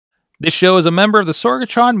This show is a member of the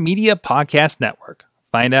Sorgatron Media Podcast Network.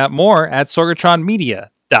 Find out more at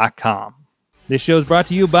sorgatronmedia.com. This show is brought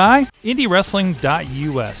to you by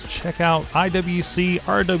IndyWrestling.us. Check out IWC,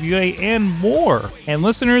 RWA, and more. And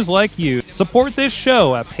listeners like you, support this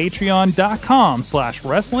show at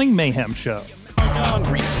patreon.com/Wrestling Mayhem Show.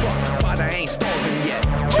 Hungry as fuck, but I ain't starving yet.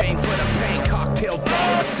 Chain for the pain, cocktail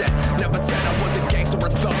bar set. Never said I was a gangster or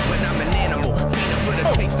thug, but I'm an animal. Feeding for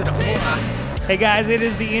the taste of the floor. Hey guys, it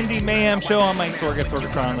is the Indy Mayhem Show. I'm Mike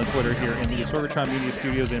Sorgatron on the Twitter here in the Sorgatron Media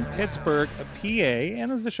Studios in Pittsburgh, PA. And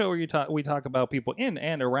this is the show where we talk about people in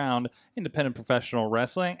and around independent professional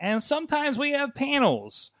wrestling. And sometimes we have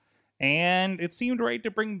panels. And it seemed right to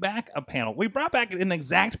bring back a panel. We brought back an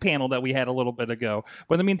exact panel that we had a little bit ago.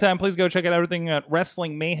 But in the meantime, please go check out everything at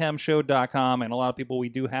WrestlingMayhemShow.com. And a lot of people we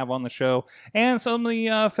do have on the show. And some of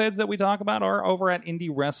the feds that we talk about are over at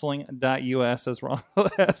IndyWrestling.us as well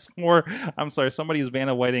as more. I'm sorry, somebody is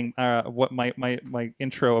Vanna Whiting what my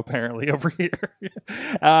intro apparently over here.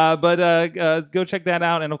 But go check that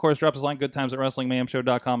out. And of course, drop us a line good times at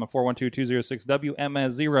WrestlingMayhemShow.com at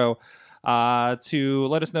 412-206-WMS0. To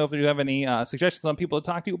let us know if you have any suggestions on people to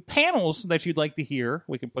talk to, panels that you'd like to hear.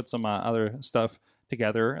 We can put some other stuff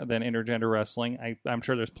together than intergender wrestling. I'm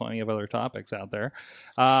sure there's plenty of other topics out there.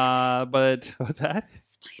 But what's that?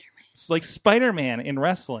 Spider-Man. It's like Spider-Man in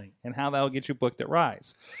wrestling and how that'll get you booked at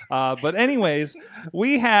Rise. But anyways,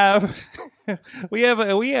 we have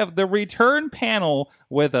the return panel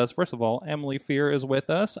with us. First of all, Emily Fear is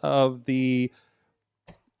with us of the.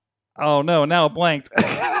 Oh no! Now it blanked.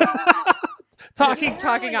 Talking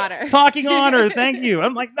Honor. Talking Honor, thank you.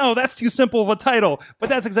 I'm like, no, that's too simple of a title. But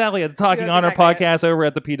that's exactly it. The Talking Honor podcast over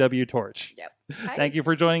at the PW Torch. Yep. Hi. Thank you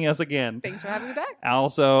for joining us again. Thanks for having me back.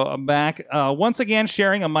 Also, back once again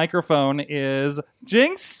sharing a microphone is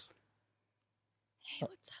Jinx. Hey,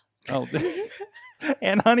 what's up? Oh,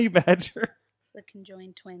 and Honey Badger. The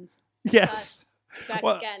conjoined twins. Yes. Back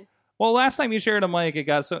again. Well, last time you shared a mic, it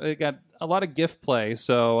got a lot of gift play.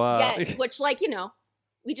 So yeah, which,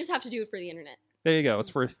 we just have to do it for the internet. There you go. It's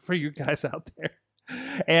for you guys out there.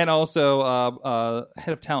 And also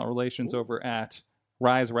head of talent relations over at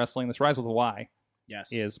Rise Wrestling. This Rise with a Y.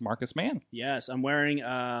 Yes. Is Marcus Mann. Yes, I'm wearing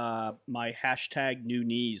my hashtag new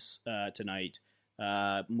knees tonight.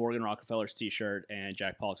 Morgan Rockefeller's t-shirt and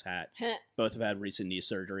Jack Pollock's hat. Both have had recent knee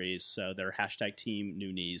surgeries, so they're hashtag team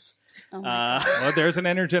new knees. Oh well, there's an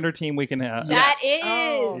intergender team we can have. That is.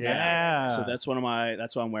 Oh, yeah. So that's why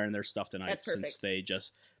I'm wearing their stuff tonight. Since they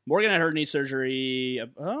just Morgan had her knee surgery.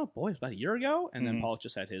 About a year ago, and then Pollock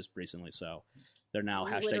just had his recently. So they're now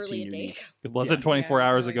hashtag team new knees. Less than 24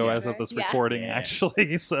 hours ago, as of this recording,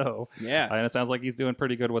 actually. So and it sounds like he's doing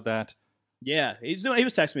pretty good with that. Yeah, he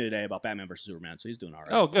was texting me today about Batman versus Superman, so he's doing all right.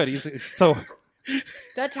 Oh, good. He's so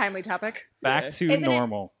that timely topic. Back to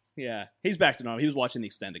normal. Yeah, he's back to normal. He was watching the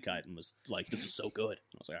extended cut and was like, "This is so good."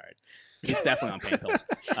 I was like, "All right, he's definitely on pain pills."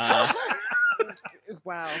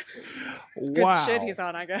 Wow. Good shit he's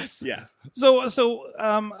on, I guess. Yes. So,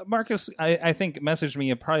 Marcus, I think messaged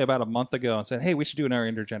me probably about a month ago and said, "Hey, we should do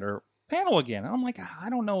another intergender panel again." And I'm like, I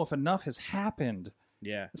don't know if enough has happened.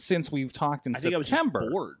 Yeah. Since we've talked in September. I was just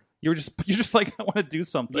bored. You're just like, I want to do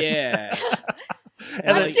something. Yeah.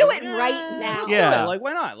 Let's do it right now. Yeah. Like,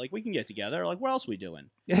 why not? Like, we can get together. Like, what else are we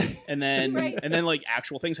doing? And then, like,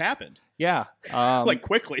 actual things happened. Yeah. Like,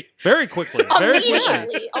 quickly. Very quickly.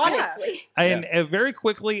 Immediately, honestly. And very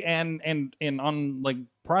quickly and on, like,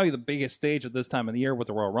 probably the biggest stage at this time of the year with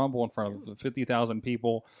the Royal Rumble in front of 50,000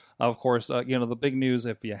 people. Of course, the big news,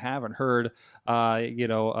 if you haven't heard,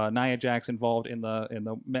 Nia Jax involved in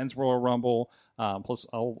the men's Royal Rumble. Plus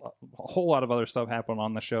a whole lot of other stuff happened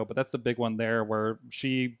on the show, but that's the big one there where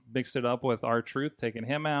she mixed it up with R-Truth, taking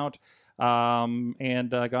him out, and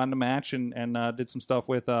got in a match and did some stuff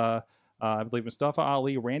with, I believe, Mustafa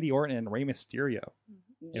Ali, Randy Orton, and Rey Mysterio,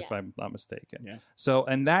 if I'm not mistaken. Yeah. So,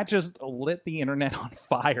 and that just lit the internet on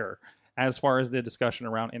fire as far as the discussion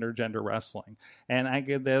around intergender wrestling. And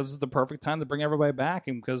that was the perfect time to bring everybody back,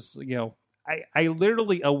 and because, I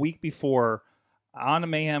literally a week before on a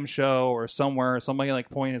Mayhem show or somewhere, somebody like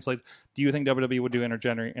pointed, it's like, do you think WWE would do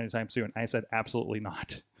intergender anytime soon? I said, absolutely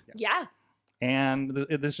not. Yeah. And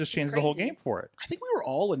this just changed the whole game for it. I think we were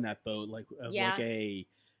all in that boat, like a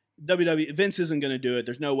WWE. Vince isn't going to do it.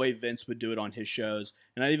 There's no way Vince would do it on his shows.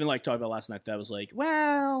 And I even talked about last night that I was like,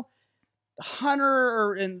 well,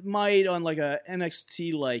 Hunter might on like a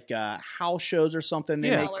NXT house shows or something.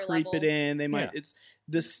 They might creep it in. They might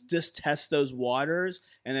just test those waters,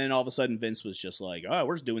 and then all of a sudden Vince was just like, "Oh,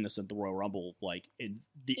 we're just doing this at the Royal Rumble, like in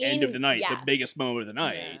the end of the night, the biggest moment of the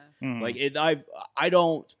night." Yeah. Like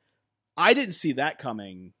I didn't see that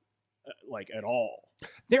coming, like at all.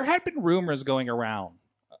 There had been rumors going around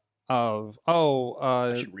of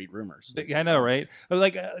I should read rumors. I know, right?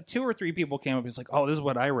 Like 2 or 3 people came up. It's like, oh, this is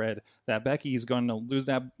what I read, that Becky is going to lose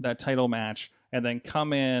that title match and then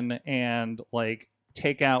come in and like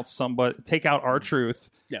take out R-Truth,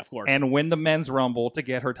 Yeah, of course, and win the men's Rumble to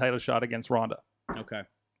get her title shot against Ronda. Okay,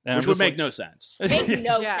 And which would make no sense Make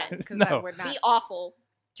no Yeah, sense. because No. that would not. Be awful.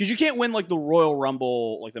 because you can't win like the Royal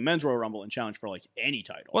Rumble, like the men's Royal Rumble, and challenge for like any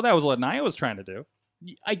title. Well, that was what Nia was trying to do.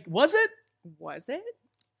 Was it? Was it?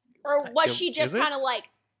 Or was Is- she just is it? kind of like,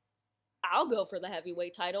 I'll go for the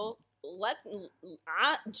heavyweight title. Let me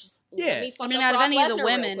fuck I mean, up out of Brock any of the Lesnar real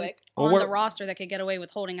women quick. Well, on we're- the roster that could get away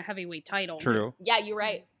with holding a heavyweight title. True. Yeah, you're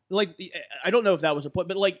right. Like, I don't know if that was a point,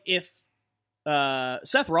 but like if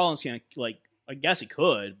Seth Rollins can, like, I guess he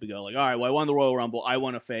could go like, all right, well, I won the Royal Rumble, I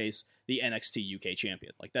want to face the NXT UK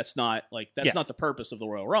champion. Like that's not the purpose of the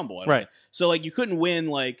Royal Rumble, I don't Right. think. So like you couldn't win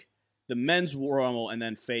like the men's Royal Rumble and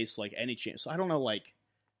then face like any champ. So I don't know, like,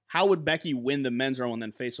 how would Becky win the men's Rumble and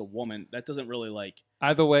then face a woman? That doesn't really like.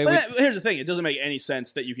 Either way, But here's the thing: it doesn't make any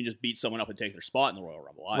sense that you can just beat someone up and take their spot in the Royal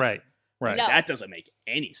Rumble. Either. right. Like, No. that doesn't make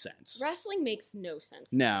any sense. Wrestling makes no sense.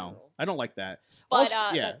 in No, general. I don't like that. But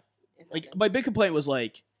Also, yeah, like my big complaint was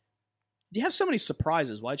like, you have so many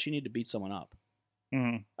surprises. Why'd she need to beat someone up?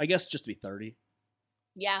 Mhm. I guess just to be 30.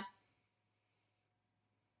 yeah.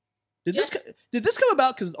 Did this come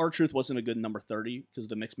about because R-Truth wasn't a good number 30 because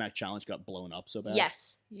the mixed match challenge got blown up so bad?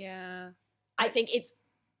 Yes, Yeah. I think it's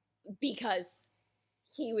because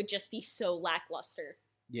he would just be so lackluster.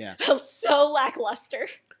 Yeah. So lackluster.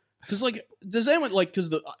 Because like, does anyone like?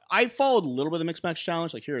 Because I followed a little bit of the mixed match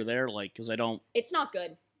challenge, like here or there, like because I don't. It's not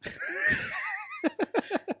good.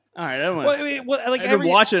 All right, I don't want. Like I've been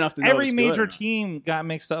watching enough to know every it's major good. team got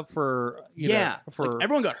mixed up for Like,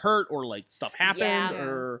 everyone got hurt or like stuff happened Yeah.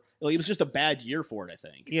 or like, it was just a bad year for it. I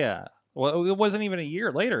think. yeah. Well, it wasn't even a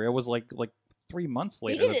year later. It was like 3 months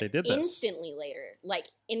later that they did this. Instantly later, like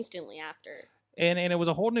instantly after. And it was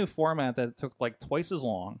a whole new format that took like twice as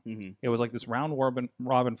long. Mm-hmm. It was like this round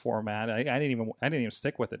robin format. I didn't even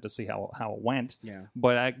stick with it to see how it went. Yeah.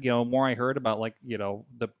 But more I heard about like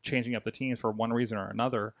the changing up the teams for one reason or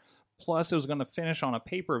another. Plus, it was going to finish on a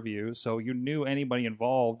pay-per-view, so you knew anybody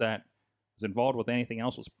involved that was involved with anything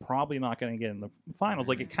else was probably not going to get in the finals.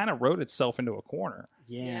 Like it kind of wrote itself into a corner,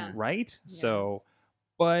 Yeah. right? Yeah. So,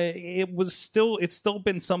 but it's still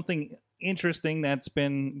been something interesting that's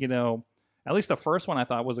been at least the first one I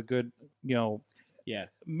thought was a good Yeah.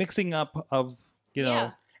 mixing up of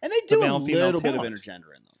Yeah. And they do male a and female little bit of talent.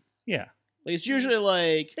 intergender in them. yeah. Like it's usually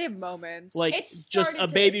like They have moments. It's just started a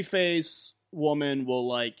to- babyface woman will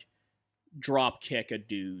like drop kick a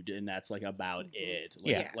dude, and that's like about it. Like,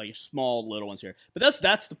 Yeah. like small little ones here, but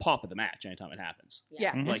that's the pop of the match anytime it happens.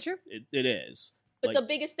 yeah, Mhm. that's Like true. it is. But Like, the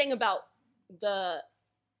biggest thing about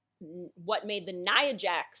what made the Nia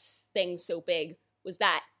Jax thing so big was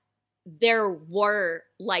that there were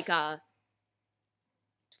like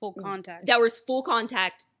Full contact. there was full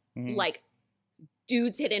contact, Mhm. like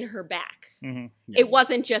dudes hitting her back. Mhm. yeah. It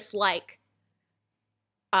wasn't just like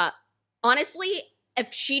honestly,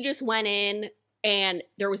 if she just went in and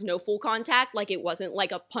there was no full contact, like it wasn't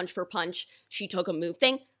like a punch for punch, she took a move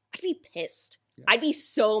thing, I'd be pissed. Yeah. I'd be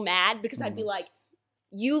so mad because I'd be like,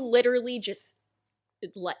 you literally just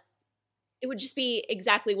it would just be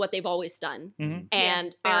exactly what they've always done. Mhm.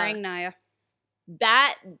 And Burying Nia.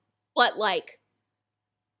 that, but like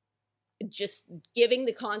just giving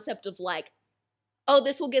the concept of like, oh,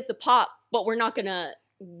 this will get the pop, but we're not gonna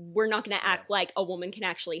act like a woman can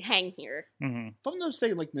actually hang here. Mhm. If I'm not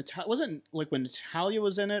mistaken, like wasn't like when Natalia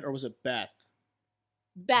was in it, or was it Beth?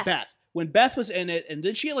 Beth. When Beth was in it, and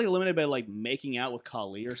did she get like eliminated by like making out with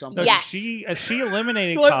Khali or something? No, Yes. she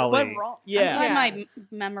eliminated So, like, Khali. went wrong? Yeah, I'm glad Yeah. my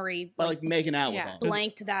memory by like making out Yeah. with him.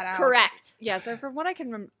 blanked that out. Correct. Yeah, so from what I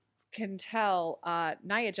can tell,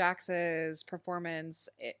 Nia Jax's performance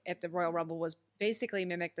at the Royal Rumble was basically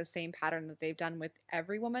mimic the same pattern that they've done with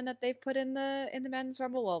every woman that they've put in the men's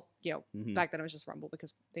Rumble. Well, Mhm. back then it was just Rumble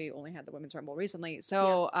because they only had the women's Rumble recently.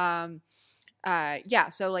 So,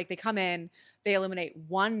 so like they come in, they eliminate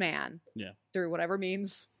one man, through whatever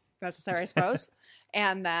means necessary, I suppose,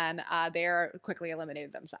 and then they're quickly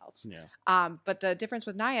eliminated themselves. Yeah. But the difference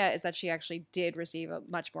with Nia is that she actually did receive a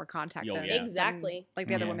much more contact Oh, than yeah. Exactly. like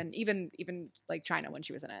the other Yeah. women, even like China when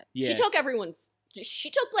she was in it. Yeah. She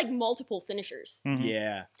took like multiple finishers. Mhm.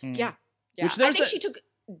 Yeah. Mhm. Yeah. Yeah. Which I there's think that, she took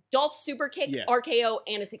Dolph super kick, Yeah. RKO,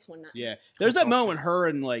 and a 619. Yeah. There's that moment when her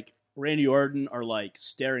and like Randy Orton are like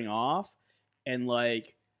staring off, and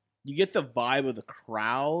like you get the vibe of the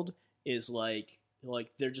crowd is like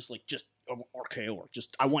they're just RKO her.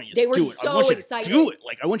 Just I want you They to were do it. I so want you excited. to do it.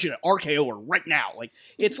 Like I want you to RKO her right now. Like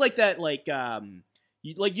it's like that. Like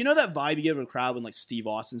you know that vibe you give to a crowd when like Steve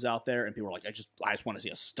Austin's out there and people are like, I just want to see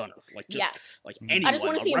a stunner. Like just like anyone. I just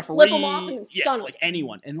want to a see him referee, flip him off and then yeah, stun him. like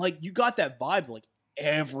anyone. And like you got that vibe. Like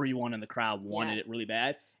everyone in the crowd wanted Yeah. it really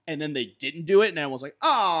bad. And then they didn't do it, and I was like,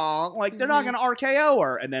 "Oh, like they're not going to RKO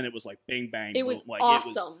her." And then it was like, "Bing bang!" It was boom. Like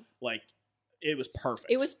awesome. It was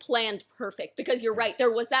perfect. It was planned perfect because you're right.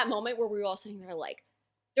 There was that moment where we were all sitting there like,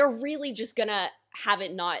 they're really just gonna have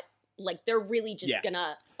it not like they're really just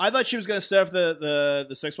gonna. I thought she was going to set up the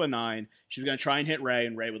 619. She was going to try and hit Ray,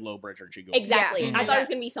 and Ray would low bridge her. And she'd go Exactly. Yeah. I thought it was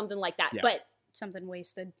gonna be something like that, Yeah. but Something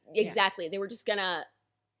wasted. exactly, they were just gonna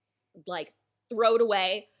like throw it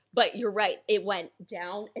away. But you're right. It went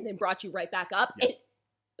down and then brought you right back up. Yep.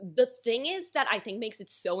 And the thing is that I think makes it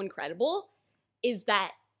so incredible is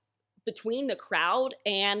that between the crowd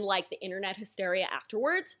and like the internet hysteria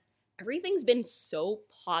afterwards, everything's been so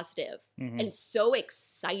positive and so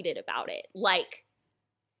excited about it. Like,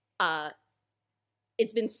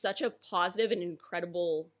 it's been such a positive and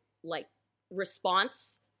incredible like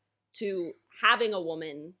response to having a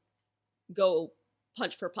woman go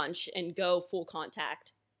punch for punch and go full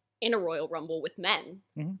contact in a Royal Rumble with men,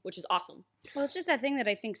 which is awesome. Well, it's just that thing that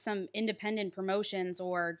I think some independent promotions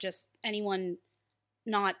or just anyone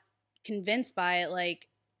not convinced by it, like,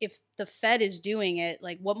 if the Fed is doing it,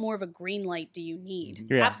 like, what more of a green light do you need?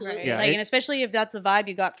 Yeah. Absolutely. Yeah, Like, and especially if that's the vibe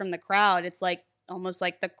you got from the crowd, it's like almost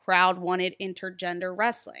like the crowd wanted intergender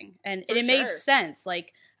wrestling. And For it made sure. sense.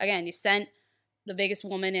 Like, again, you sent the biggest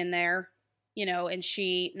woman in there, you know, and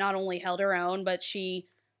she not only held her own, but she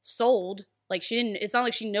sold. Like, she didn't, it's not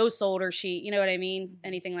like she no-sold or she, you know what I mean?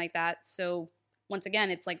 Anything like that. So, once again,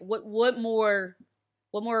 it's like, what more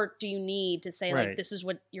do you need to say, Right. like, this is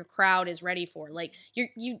what your crowd is ready for? Like,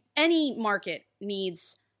 any market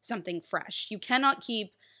needs something fresh. You cannot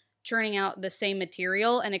keep churning out the same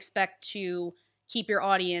material and expect to keep your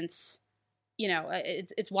audience, you know,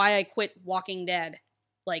 it's why I quit Walking Dead,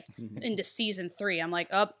 like, into season 3. I'm like,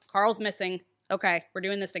 oh, Carl's missing. Okay, we're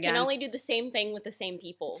doing this again. Can only do the same thing with the same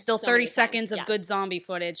people. Still so 30 many seconds times. of good zombie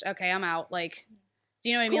footage. Okay, I'm out. Like, do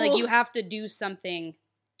you know what I mean? Cool. Like, you have to do something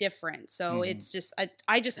different. So Mhm. it's just,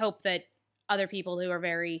 I just hope that other people who are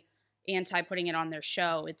very anti putting it on their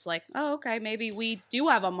show, it's like, oh, okay, maybe we do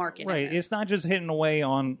have a market. in Right. this. It's not just hitting away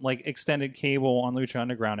on like extended cable on Lucha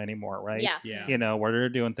Underground anymore, right? Yeah. Yeah. You know, where they're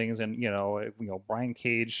doing things and, you know, Brian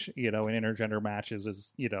Cage, you know, in intergender matches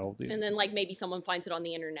is, you know, And then like maybe someone finds it on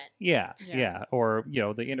the internet. yeah. Or, you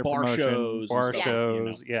know, the interpromotion, shows and bar stuff,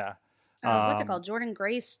 shows, you know. yeah. What's it called? Jordan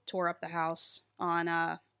Grace tore up the house on,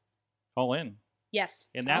 All in. yes.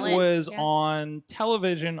 And that All In. was Yeah. on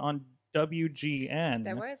television on WGN.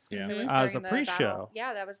 That was Yeah. because it was As during a the pre-show. battle.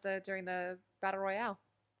 Yeah, that was during the battle royale.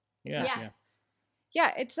 Yeah. Yeah.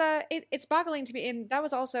 Yeah, it's boggling to me, and that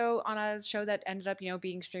was also on a show that ended up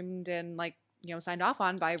being streamed and like signed off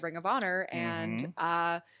on by Ring of Honor, and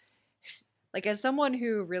like as someone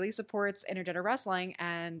who really supports intergender wrestling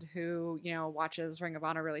and who watches Ring of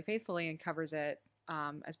Honor really faithfully and covers it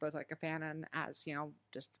as both like a fan and as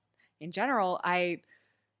just in general,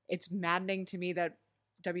 it's maddening to me that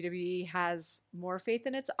WWE has more faith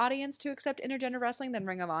in its audience to accept intergender wrestling than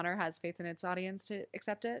Ring of Honor has faith in its audience to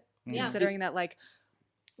accept it. Yeah. Considering that like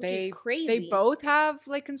Which is crazy. they both have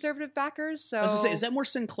like conservative backers. So I was gonna say, is that more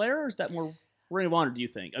Sinclair or is that more Ring of Honor? Do you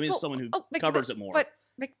think? I mean, Well, as someone who Mc- covers it more. But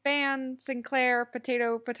McMahon, Sinclair,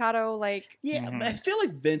 potato, like Yeah, Mhm. I feel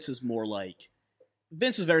like Vince is more like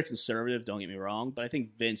Vince is very conservative. Don't get me wrong, but I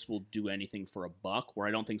think Vince will do anything for a buck. Where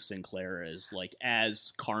I don't think Sinclair is like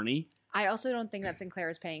as carny. I also don't think that Sinclair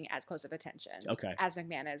is paying as close of attention Okay, as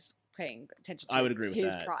McMahon is paying attention to I would agree with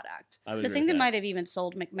his that. product. I would The agree thing with that might have even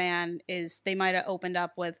sold McMahon is they might have opened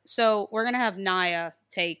up with, so we're going to have Nia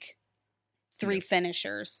take 3 Yeah.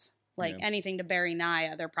 finishers. Like Yeah. anything to bury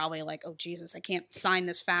Nia, they're probably like, oh, Jesus, I can't sign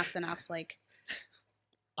this fast enough. Like,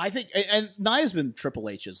 I think, and Nia's been Triple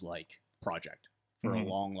H's like project for Mhm. a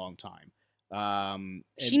long, long time.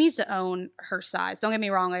 she needs to own her size. Don't get me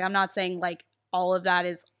wrong. Like, I'm not saying like all of that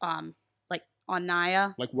is like on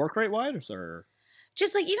Nia. like work rate wise, or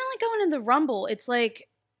Just like even like going in the Rumble, it's like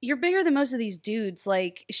you're bigger than most of these dudes.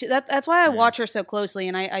 Like that's why I Yeah. watch her so closely,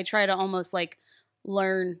 and I try to almost like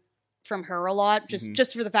learn from her a lot, Mhm.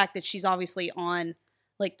 just for the fact that she's obviously on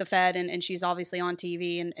like the Fed and she's obviously on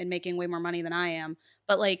TV and making way more money than I am.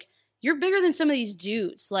 But like you're bigger than some of these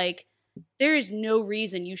dudes. Like there is no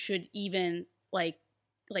reason you should even like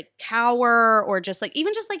cower or just like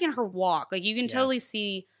even just like in her walk. Like you can Yeah. totally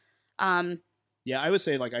see. yeah, I would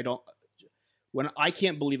say like I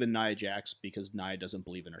can't believe in Nia Jax because Nia doesn't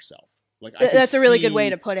believe in herself. Like I can That's a really good see- way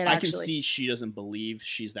to put it, I can actually. see she doesn't believe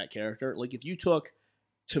she's that character. Like if you took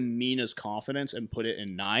Tamina's confidence and put it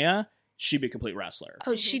in Nia, she'd be a complete wrestler.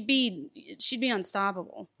 Oh, she'd be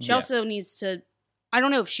unstoppable. She Yeah. also needs to. I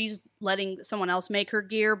don't know if she's letting someone else make her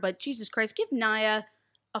gear, but Jesus Christ, give Nia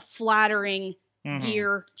a flattering Mhm.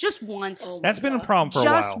 gear just once. Oh, That's been a problem for a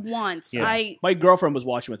just while. once. Yeah. My girlfriend was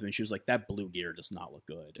watching with me. She was like, "That blue gear does not look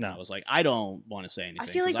good." And No. I was like, "I don't want to say anything." I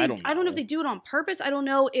feel like 'cause I don't know if they do it on purpose. I don't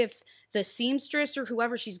know if the seamstress or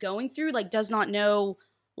whoever she's going through like does not know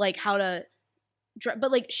like how to.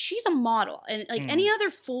 But like she's a model, and like any other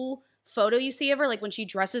full photo you see of her, like when she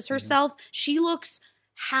dresses herself, she looks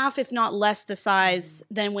half, if not less, the size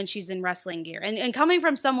than when she's in wrestling gear. And coming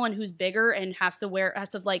from someone who's bigger and has to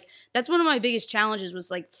like that's one of my biggest challenges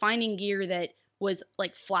was like finding gear that was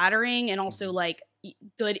like flattering and also like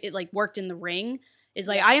good. It like worked in the ring. Is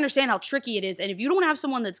like I understand how tricky it is, and if you don't have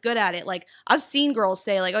someone that's good at it, like I've seen girls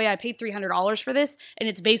say like, "Oh yeah, I paid $300 for this," and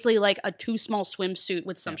it's basically like a too small swimsuit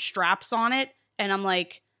with some straps on it, and I'm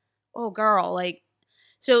like, "Oh girl," like.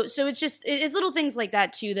 So it's just it's little things like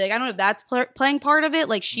that too. That, like, I don't know if that's playing part of it.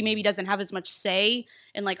 Like she maybe doesn't have as much say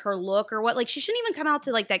in like her look or what. Like she shouldn't even come out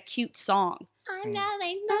to like that cute song. I'm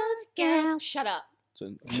loving those girls. Shut up. So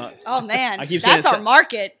I'm not- Oh man, I keep saying that's our it's-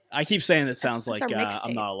 market. I keep saying it sounds like That's our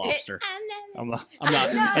I'm mixtape. not a lobster. I'm not. I'm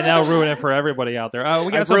not. And now ruin it for everybody out there.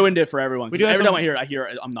 We got I've some, ruined it for everyone. we 'cause do have every some- time I hear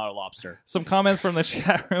it, I'm not a lobster. some comments from the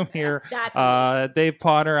chat room here. That's Dave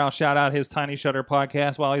Potter, I'll shout out his Tiny Shutter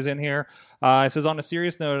podcast while he's in here. It says, on a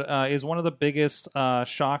serious note, is one of the biggest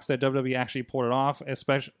shocks that WWE actually pulled it off,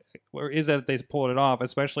 especially, or is that they pulled it off,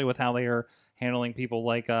 especially with how they are handling people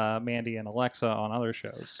like Mandy and Alexa on other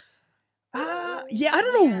shows. Yeah, I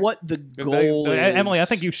don't know what the goal is. Emily, I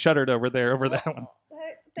think you shuddered over that one.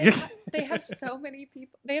 They have so many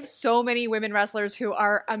people. They have so many women wrestlers who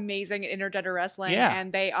are amazing at intergender wrestling, Yeah.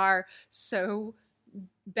 and they are so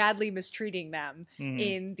badly mistreating them Mhm.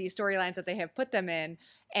 in the storylines that they have put them in,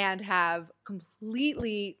 and have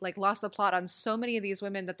completely like lost the plot on so many of these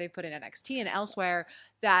women that they've put in NXT and elsewhere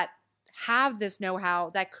that have this know-how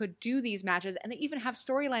that could do these matches, and they even have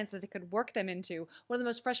storylines that they could work them into. One of the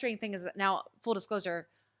most frustrating things is that now, full disclosure,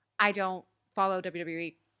 I don't follow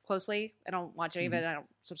WWE closely. I don't watch any of it. I don't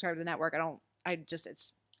subscribe to the network. I don't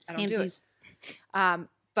do it.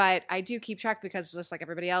 But I do keep track because just like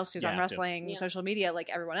everybody else who's You on have to. wrestling Yeah. social media, like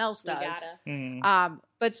everyone else You does. gotta. Mhm.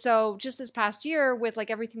 But so just this past year with like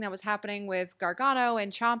everything that was happening with Gargano and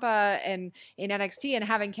Ciampa and in NXT, and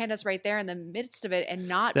having Candace right there in the midst of it and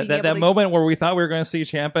not being able That to moment where we thought we were going to see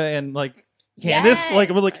Ciampa and like Candace, Yes. like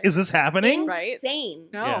we're like, is this happening? Right. Insane.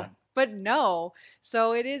 No. Yeah. But no.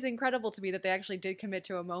 So it is incredible to me that they actually did commit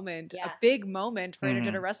to a moment, Yeah. a big moment for Mhm.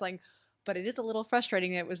 intergender wrestling. But it is a little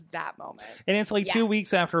frustrating that it was that moment. And it's like Yeah. 2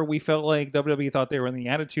 weeks after we felt like WWE thought they were in the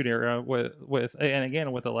Attitude Era with and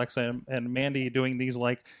again with Alexa and Mandy doing these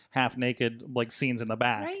like half naked like scenes in the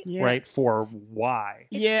back, Right. Yeah. right? For why?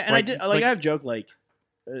 Yeah, and Like- I did like- I have joked like,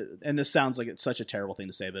 and this sounds like it's such a terrible thing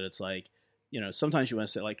to say, but it's like, you know, sometimes you want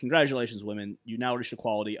to say like, congratulations, women, you now reached the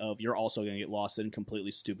quality of you're also going to get lost in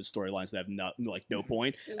completely stupid storylines that have no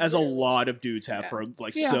point, as a lot of dudes have Yeah. for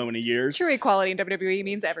like Yeah. so many years. True equality in WWE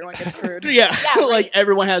means everyone gets screwed. Yeah, Yeah, like right.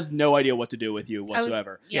 everyone has no idea what to do with you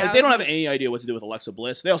whatsoever. yeah, Like, I they was don't have any idea what to do with Alexa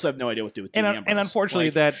Bliss. They also have no idea what to do with Dean And Ambrose. unfortunately,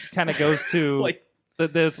 Like- that kind of goes to like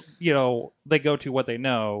there's they go to what they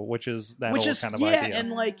know, which is that which old is kind of yeah, idea. and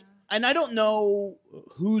like, and I don't know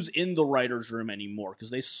who's in the writers' room anymore because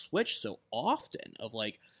they switch so often of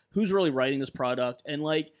like who's really writing this product, and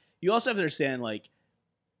like you also have to understand like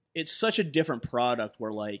it's such a different product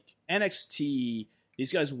where like NXT,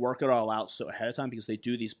 these guys work it all out so ahead of time because they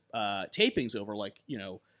do these tapings over like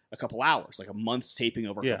a couple hours, like a month's taping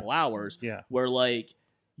over a Yeah. couple hours, Yeah. where like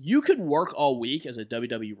you could work all week as a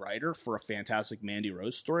WWE writer for a fantastic Mandy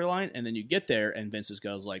Rose storyline, and then you get there and Vince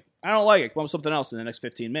goes like, I don't like it, come up with something else in the next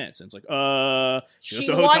 15 minutes. And it's like, She just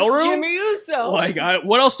the hotel wants room? Jimmy Uso. Like,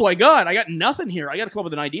 what else do I got? I got nothing here. I got to come up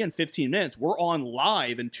with an idea in 15 minutes. We're on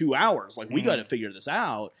live in 2 hours. Like, we got to figure this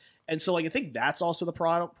out. And so, like, I think that's also the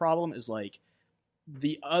problem is, like,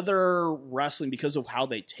 the other wrestling, because of how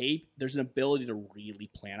they tape, there's an ability to really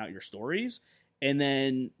plan out your stories. And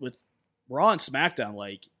then with Raw and SmackDown,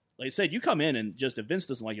 like I said, you come in and just, if Vince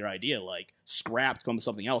doesn't like your idea, like, scrapped, come to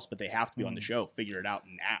something else, but they have to be on the show, figure it out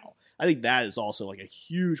now. I think that is also like a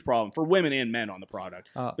huge problem for women and men on the product,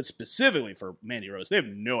 but specifically for Mandy Rose, they have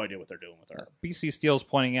no idea what they're doing with her. BC Steele's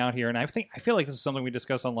pointing out here, and I feel like this is something we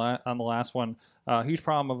discussed on the last one. A huge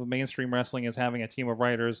problem of mainstream wrestling is having a team of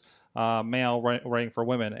writers, male writing for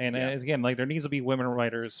women, and again, like there needs to be women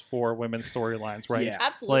writers for women's storylines, right? Yeah.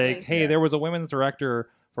 Absolutely. Like, hey, there was a women's director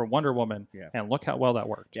for Wonder Woman, and look how well that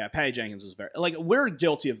worked. Yeah, Patty Jenkins is very like we're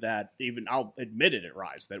guilty of that. Even I'll admit it at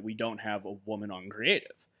Rise that we don't have a woman on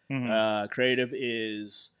creative. Creative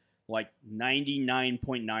is like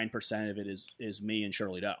 99.9% of it is me and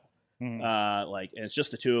Shirley Doe. Like, and it's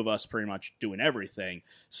just the two of us pretty much doing everything.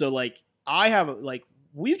 So like I have like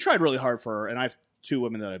we've tried really hard for, and I have two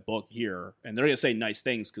women that I book here, and they're gonna say nice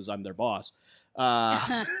things because I'm their boss.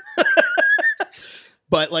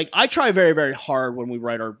 But like I try very, very hard when we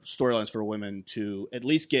write our storylines for women to at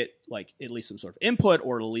least get like at least some sort of input,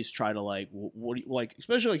 or at least try to like what do you, like,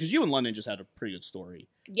 especially because you and London just had a pretty good story.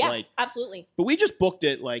 Yeah, like, absolutely. But we just booked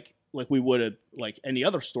it like we would have like any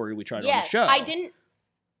other story we tried on the show. I didn't.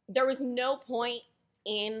 There was no point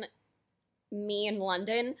in me in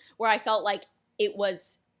London where I felt like it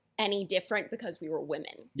was any different because we were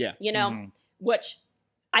women. Yeah, you know, which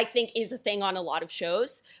I think is a thing on a lot of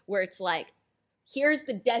shows where it's like, here's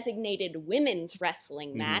the designated women's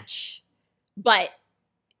wrestling match. But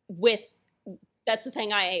that's the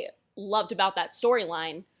thing I loved about that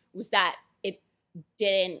storyline was that it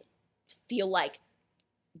didn't feel like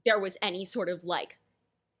there was any sort of like,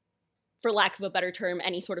 for lack of a better term,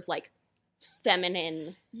 any sort of like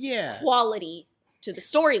feminine quality to the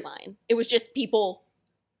storyline. It was just people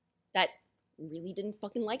that really didn't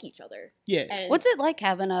fucking like each other. Yeah. And what's it like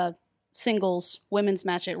having a singles women's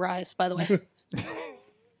match at Rise, by the way?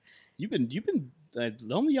 You've been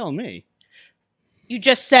don't yell at me. You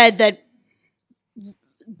just said that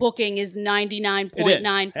booking is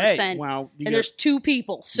 99.9%. Hey, wow, and there's two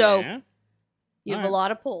people, so you have a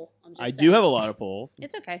lot of pull. I do have a lot of pull.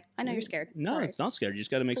 It's okay. I know you're scared. No, Sorry. it's not scared. You just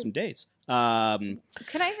got to make some dates. Can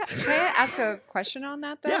I ask a question on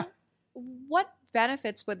that though? Yeah. What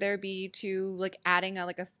benefits would there be to like adding a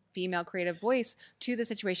female creative voice to the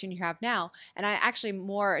situation you have now? And I actually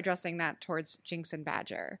more addressing that towards Jinx and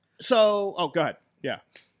Badger. So, go ahead. Yeah.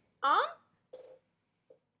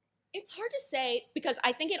 It's hard to say because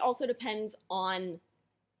I think it also depends on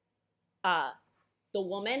the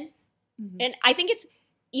woman. And I think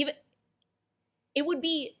it would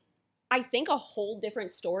be, I think, a whole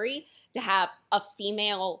different story to have a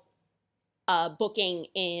female booking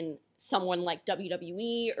in someone like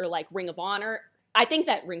WWE or like Ring of Honor. I think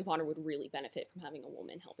that Ring of Honor would really benefit from having a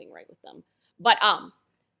woman helping write with them. But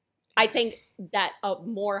I think that a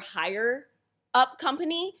more higher up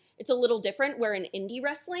company, it's a little different, where in indie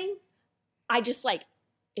wrestling, I just like,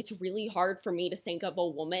 it's really hard for me to think of a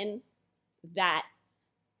woman that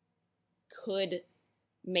could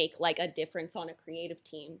make like a difference on a creative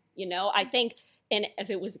team. You know, I think, and if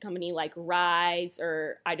it was a company like Rise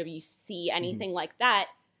or IWC, anything like that,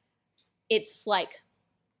 it's like,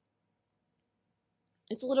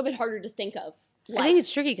 it's a little bit harder to think of. I think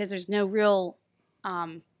it's tricky because there's no real,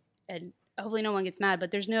 and hopefully no one gets mad,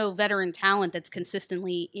 but there's no veteran talent that's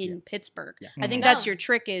consistently in Pittsburgh. Yeah. I think that's your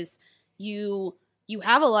trick is you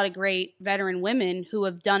have a lot of great veteran women who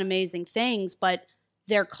have done amazing things, but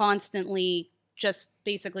they're constantly just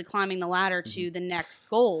basically climbing the ladder to the next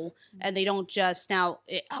goal. And they don't just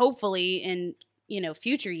hopefully in,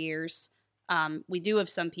 future years, we do have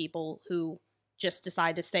some people who just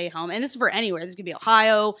decide to stay home. And this is for anywhere. This could be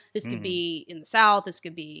Ohio. This could be in the South. This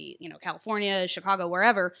could be, California, Chicago,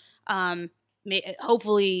 wherever.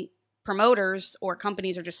 Hopefully promoters or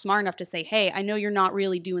companies are just smart enough to say, hey, I know you're not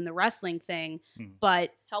really doing the wrestling thing,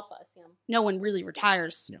 but help us. Yeah. No one really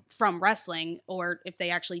retires from wrestling. Or if they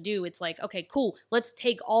actually do, it's like, okay, cool. Let's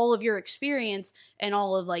take all of your experience and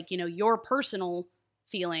all of your personal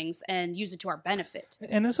feelings and use it to our benefit.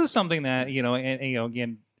 And this is something that,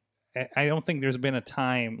 again, I don't think there's been a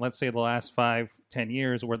time, let's say the last 5-10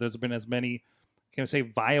 years, where there's been as many,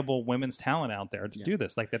 viable women's talent out there to do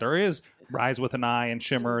this. Like that there is Rise with an I and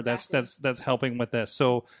Shimmer that's helping with this.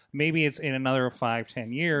 So maybe it's in another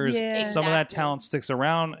 5-10 years, some of that talent sticks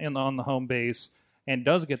around on the home base and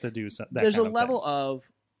does get to do that. There's kind a of level thing. of,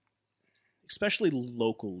 especially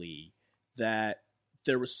locally, that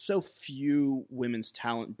there was so few women's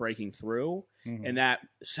talent breaking through. And that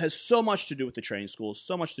has so much to do with the training schools,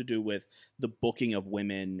 so much to do with the booking of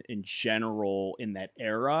women in general in that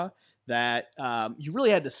era, that you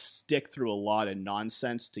really had to stick through a lot of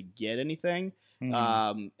nonsense to get anything.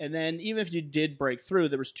 And then even if you did break through,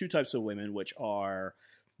 there was two types of women, which are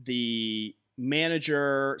the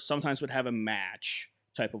manager sometimes would have a match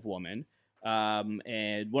type of woman.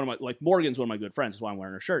 And one of my, Morgan's one of my good friends, that's why I'm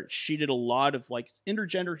wearing her shirt. She did a lot of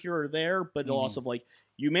intergender here or there, but also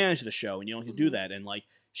you manage the show and you don't do that. And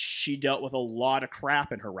she dealt with a lot of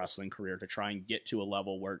crap in her wrestling career to try and get to a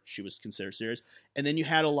level where she was considered serious. And then you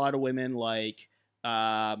had a lot of women we'll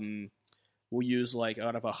use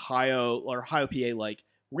out of Ohio PA,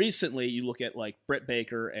 recently you look at like Britt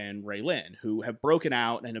Baker and Ray Lynn, who have broken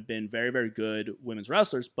out and have been very, very good women's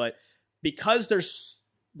wrestlers, but because there's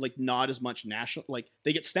like not as much national, like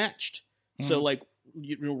they get snatched. So like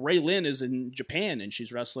Ray Lynn is in Japan and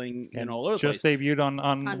she's wrestling in all over the place. Just debuted on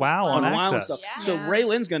WoW on WoW and Access. stuff. So Ray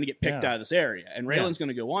Lynn's going to get picked out of this area, and Ray Yeah. Lynn's going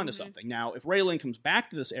to go on to something. Now, if Ray Lynn comes back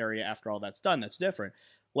to this area after all that's done, that's different.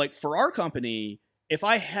 Like for our company, if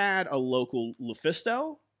I had a local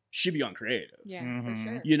Lufisto, she'd be on creative. Yeah, for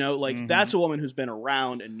sure. You know, like that's a woman who's been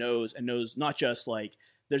around and knows not just like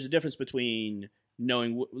there's a difference between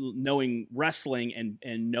knowing wrestling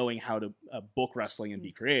and knowing how to book wrestling and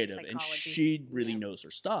be creative, and she really knows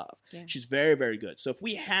her stuff. Yeah. She's very, very good. So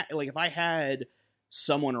if I had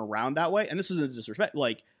someone around that way, and this isn't a disrespect,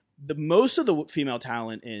 like the most of the female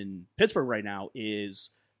talent in Pittsburgh right now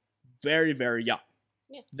is very, very young.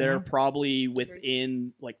 Yeah. They're probably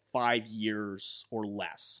within like 5 years or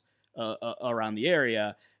less around the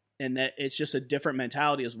area, and that it's just a different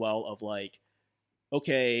mentality as well of like,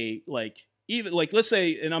 okay, like even like let's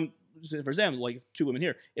say, and I'm for example, like two women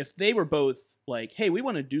here, if they were both like, hey, we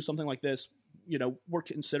want to do something like this, you know, we're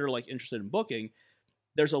considered like interested in booking.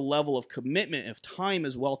 There's a level of commitment of time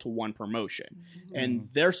as well to one promotion. And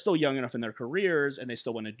they're still young enough in their careers and they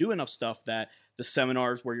still want to do enough stuff that the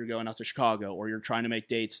seminars where you're going out to Chicago or you're trying to make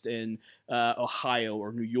dates in Ohio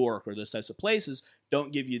or New York or those types of places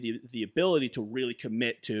don't give you the ability to really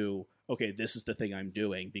commit to, okay, this is the thing I'm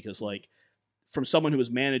doing. Because like from someone who was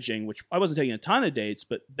managing, which I wasn't taking a ton of dates,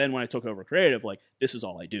 but then when I took over creative, like this is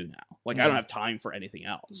all I do now. Like I don't have time for anything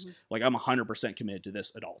else. Like I'm 100% committed to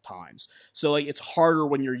this at all times. So like it's harder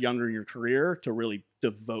when you're younger in your career to really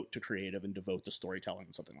devote to creative and devote to storytelling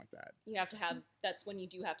and something like that. You have to have, that's when you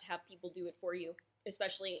do have to have people do it for you,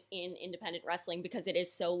 especially in independent wrestling, because it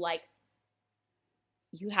is so like,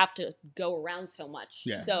 you have to go around so much.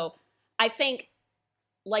 Yeah. So I think,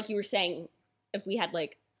 like you were saying, if we had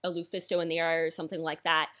like a Lufisto in the area or something like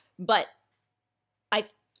that, but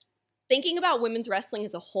thinking about women's wrestling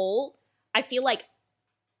as a whole, I feel like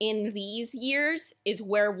in these years is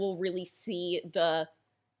where we'll really see the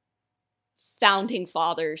founding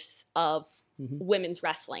fathers of women's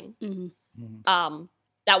wrestling.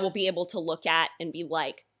 That we'll be able to look at and be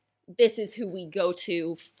like, this is who we go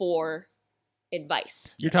to for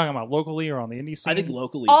advice. You're talking about locally or on the indie scene? I think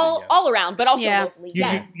locally. All around, but also locally.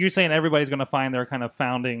 You're saying everybody's going to find their kind of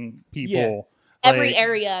founding people. Yeah. Every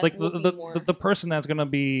area, like will be more. the person that's going to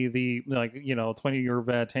be the 20-year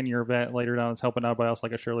vet, 10-year vet later down is helping out by us,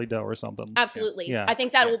 like a Shirley Doe or something. Absolutely. Yeah. I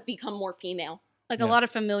think that will become more female. Like a lot of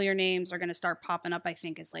familiar names are going to start popping up, I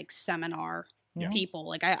think, as like seminar people.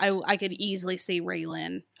 Like I could easily see Ray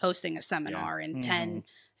Lynn hosting a seminar in 10,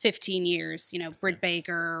 15 years, you know, Britt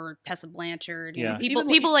Baker or Tessa Blanchard, you know,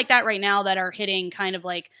 people like that right now that are hitting kind of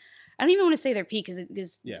like, I don't even want to say their peak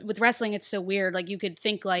because with wrestling it's so weird. Like you could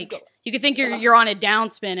think you're on a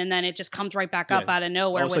downspin and then it just comes right back up out of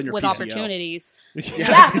nowhere with opportunities.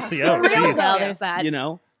 PCO, well, there's that. You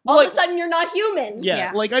know, all of a sudden you're not human.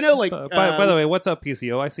 Yeah. Like I know, like by the way, what's up,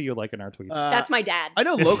 PCO? I see you liking our tweets. That's my dad. I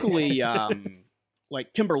know locally.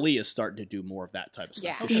 Like Kimberly is starting to do more of that type of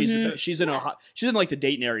stuff. Yeah. She's in like the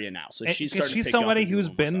Dayton area now, so she's somebody who's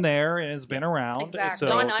been there and has been around. Exactly. So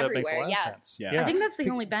Gone that makes a lot everywhere, of sense. Yeah. I think that's the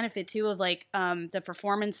only benefit too of like the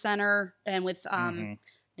Performance Center and with the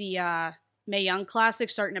Mae Young Classic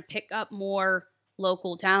starting to pick up more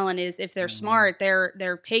local talent is if they're smart,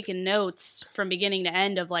 they're taking notes from beginning to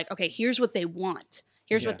end of like, okay, here's what they want.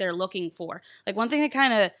 Here's what they're looking for. Like one thing that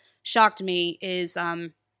kind of shocked me is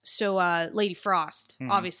so Lady Frost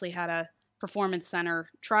obviously had a Performance Center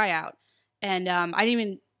tryout. And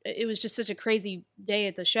it was just such a crazy day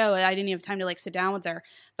at the show. I didn't even have time to like sit down with her.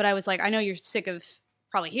 But I was like, I know you're sick of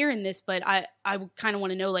probably hearing this, but I kind of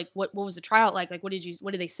want to know like what was the tryout like? Like what did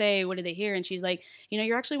they say? What did they hear? And she's like, you know,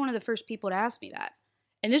 you're actually one of the first people to ask me that.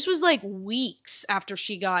 And this was like weeks after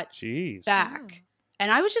she got back.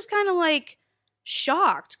 And I was just kind of like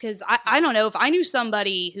shocked because I don't know if I knew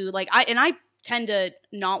somebody who like I tend to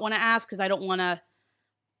not want to ask because I don't want to,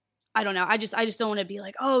 I don't know. I just don't want to be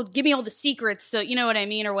like, oh, give me all the secrets. So you know what I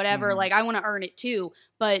mean? Or whatever. Like I want to earn it too.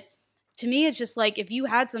 But to me, it's just like, if you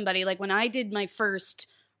had somebody like when I did my first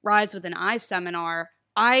Rise with an Eye seminar,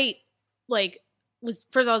 I like was,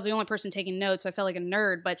 first of all, I was the only person taking notes. So I felt like a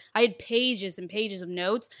nerd, but I had pages and pages of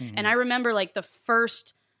notes. And I remember like the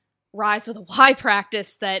first Rise with a Y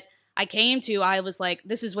practice that I came to, I was like,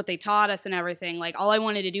 this is what they taught us and everything. Like, all I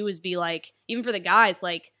wanted to do was be like, even for the guys,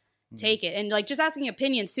 like, take it. And like, just asking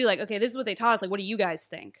opinions too. Like, okay, this is what they taught us. Like, what do you guys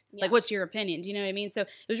think? Yeah. Like, what's your opinion? Do you know what I mean? So it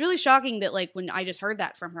was really shocking that like, when I just heard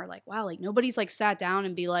that from her, like, wow, like nobody's like sat down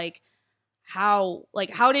and be like,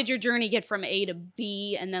 how did your journey get from A to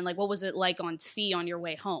B, and then like what was it like on C on your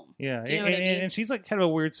way home? Yeah, Do you know what I mean? and she's like kind of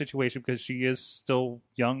a weird situation because she is still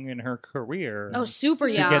young in her career. Oh, super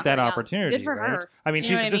to young. get that Yeah. opportunity. Good for right? her. I mean, Do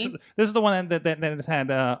you know she's what I mean? this is the one that has had.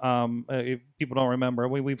 If people don't remember,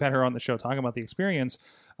 we've had her on the show talking about the experience.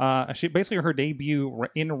 She basically her debut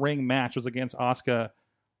in ring match was against Asuka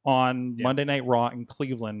on Monday Night Raw in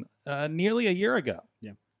Cleveland nearly a year ago.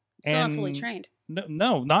 Yeah, Still not fully trained.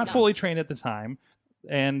 No, not fully trained at the time.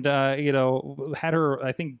 And had her,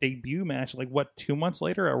 I think, debut match 2 months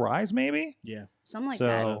later at Rise, maybe. Yeah, Something like So-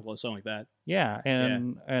 that. well, something like that. Yeah,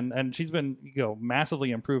 and she's been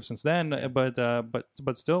massively improved since then,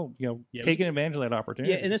 but still Yeah, taking advantage of that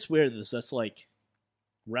opportunity. Yeah, and it's weird. That's like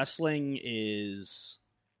wrestling is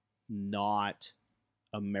not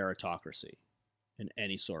a meritocracy in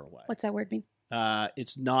any sort of way. What's that word mean?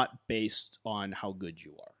 It's not based on how good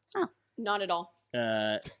you are. Not at all.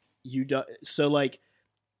 You do, so like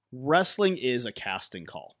wrestling is a casting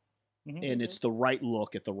call, Mhm. and it's the right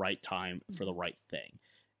look at the right time for the right thing,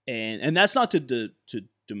 and that's not to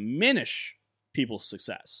diminish people's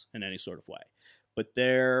success in any sort of way, but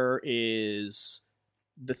there is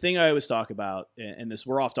the thing I always talk about, and this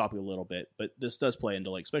we're off topic a little bit, but this does play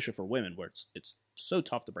into especially for women where it's so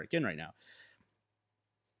tough to break in right now.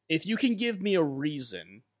 If you can give me a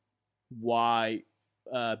reason why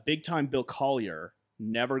big time Bill Collier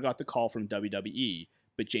never got the call from WWE,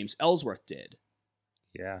 but James Ellsworth did,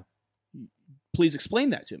 Yeah. please explain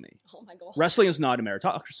that to me. Oh my god. Wrestling is not a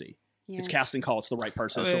meritocracy. Yeah. It's casting call. It's the right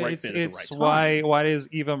person. It's the right fit at the right It's time. why does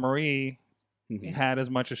Eva Marie Mhm. had as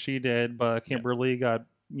much as she did, but Kimberly got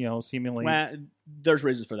seemingly. Well, there's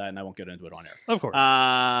reasons for that, and I won't get into it on air. Of course.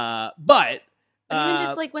 But But even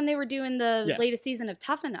just like when they were doing the yeah. latest season of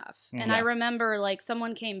Tough Enough, and Yeah. I remember like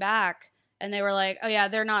someone came back and they were like, "Oh yeah,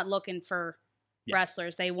 they're not looking for Yeah.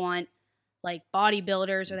 wrestlers. They want like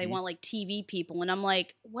bodybuilders or they Mhm. want like TV people." And I'm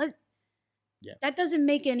like, "What? Yeah. That doesn't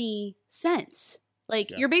make any sense." Like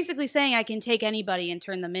Yeah. you're basically saying I can take anybody and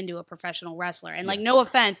turn them into a professional wrestler. And like, Yeah. no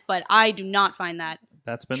offense, but I do not find that.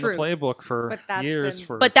 That's been true. the playbook for But that's years. been-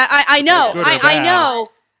 For But that I know, Good or I bad. know.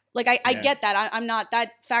 Like I Yeah. get that. I'm not,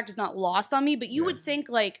 that fact is not lost on me. But you Yeah. would think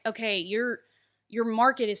like, okay, your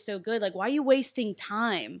market is so good. Like, why are you wasting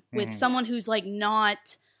time with Mhm. someone who's like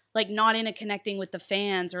not into connecting with the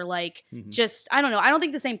fans or like Mhm. just I don't know. I don't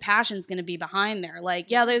think the same passion's going to be behind there. Like,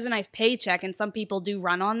 yeah, there's a nice paycheck, and some people do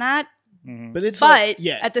run on that. Mhm. But it's But like,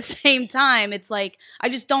 yeah, at the same time, it's like I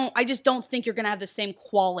just don't think you're going to have the same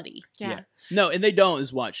quality. Yeah. no, and they don't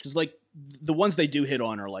as much because like the ones they do hit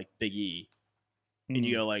on are like Big E, and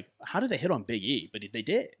you Mhm. go like, how did they hit on Big E? But they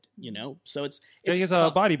did, So it's He's a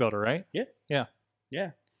tough. bodybuilder, right? Yeah.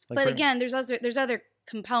 Like But pretty- again, there's other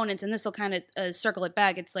components, and this will kind of circle it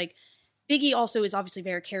back. It's like Biggie also is obviously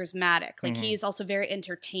very charismatic. Like Mhm. he's also very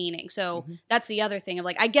entertaining. So Mhm. that's the other thing of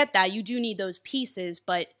like I get that you do need those pieces,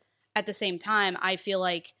 but at the same time, I feel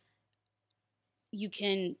like you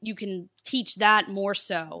can teach that more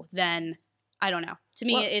so than I don't know. To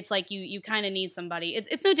me, Well- it's like you kind of need somebody.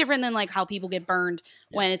 It's no different than like how people get burned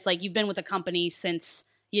when it's like you've been with a company since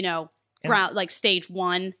And- ground like stage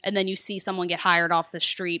one, and then you see someone get hired off the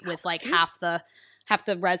street with like half the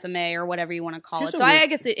resume or whatever you want to call Here's it. a So weird- I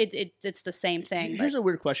guess it's the same thing. Here's But a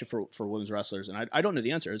weird question for women's wrestlers, and I don't know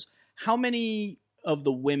the answer. Is how many of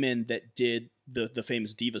the women that did the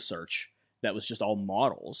famous Diva search that was just all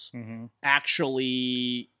models Mhm.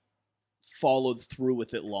 actually followed through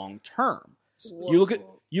with it long term?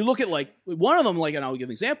 You look at like one of them, like, and I'll give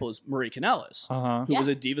an example, is Marie Kanellis, Uh-huh. who Yeah. was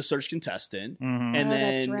a Diva search contestant, Mhm. and Oh,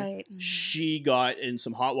 that's then right. she got in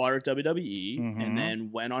some hot water at WWE, Mhm. and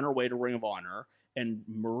then went on her way to Ring of Honor. And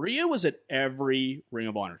Maria was at every Ring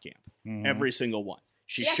of Honor camp, Mhm. every single one.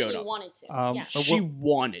 She showed actually up. wanted to. Um, She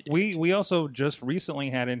wanted it. We also just recently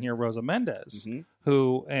had in here Rosa Mendez,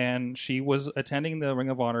 Mhm. and she was attending the Ring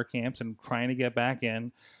of Honor camps and trying to get back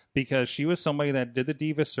in because she was somebody that did the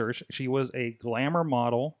Diva search. She was a glamour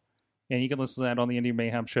model, and you can listen to that on the Indy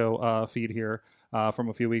Mayhem show feed here from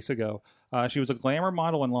a few weeks ago. She was a glamour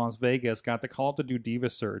model in Las Vegas, got the call to do Diva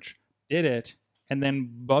search, did it, and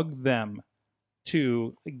then bugged them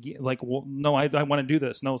to like, well, no, I want to do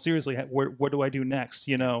this. No, seriously, what do I do next?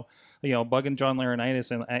 Bugging John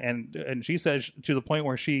Laurinaitis, and she said to the point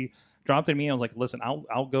where she dropped in me and was like, listen,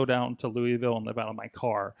 I'll go down to Louisville and live out of my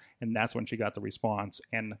car. And that's when she got the response.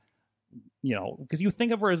 And because you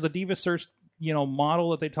think of her as the Diva search model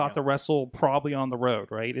that they taught to wrestle probably on the road,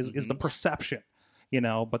 right, is the perception,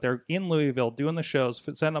 but they're in Louisville doing the shows,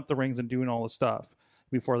 setting up the rings and doing all the stuff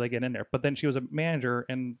before they get in there. But then she was a manager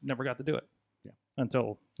and never got to do it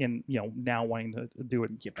until now wanting to do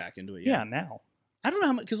it. Get back into it. Yeah, now. I don't know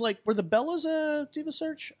how much, because like, were the Bellas a Diva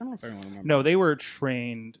Search? I don't know if anyone remembers. No, they were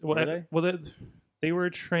trained. Were they? Well, they were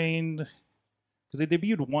trained because they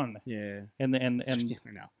debuted one, Yeah. and I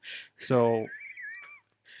know. so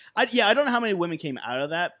I don't know how many women came out of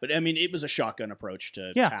that, but I mean, it was a shotgun approach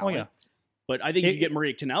to yeah, talent. oh yeah. But I think if you get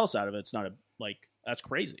Maria Kanellis out of it, it's not that's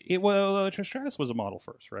crazy. Trish Stratus was a model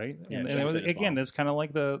first, right? Yeah, And she's it was, a fitness again, model. it's kind of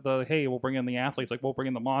like the hey, we'll bring in the athletes, like we'll bring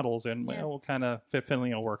in the models, and Yeah. we'll kind of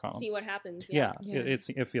Finley will work on them. See what happens. Yeah, Yeah.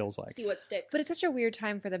 it feels like. See what sticks. But it's such a weird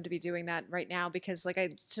time for them to be doing that right now because, like, I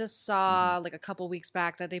just saw like a couple weeks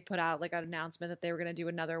back that they put out like an announcement that they were going to do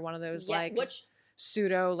another one of those which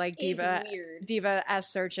pseudo like is diva weird.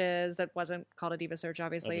 S searches that wasn't called a diva search,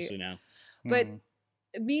 obviously. now. But Mhm.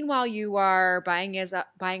 meanwhile, you are buying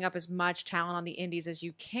up as much talent on the indies as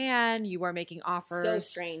you can. You are making So offers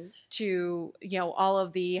strange. to all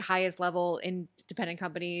of the highest level independent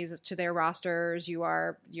companies to their rosters.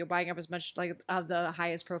 You're buying up as much like of the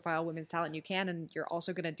highest profile women's talent you can, and you're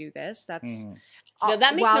also going to do this. That's Mhm. No,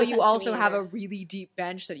 that makes while no sense you to also me have either. a really deep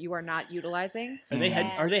bench that you are not utilizing. Are they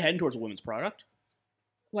Mhm. are they heading towards a women's product?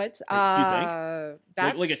 What? do you think?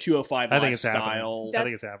 That's Like a 205 I live think it's style. happening. I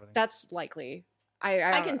think it's happening. That's likely.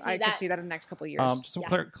 I can see could that. see that in the next couple of years. Just some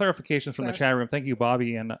Yeah. clarifications from the Gross. chat room. Thank you,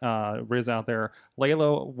 Bobby and Riz out there.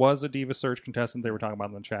 Layla was a Diva Search contestant. They were talking about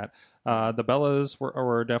in the chat. The Bellas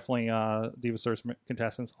were definitely Diva Search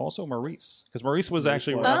contestants. Also Maurice, because Maurice was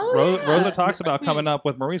actually was. Oh, yeah. Rosa talks about coming up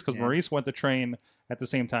with Maurice because Yeah. Maurice went to train at the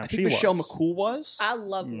same time I think she Michelle was. McCool was. I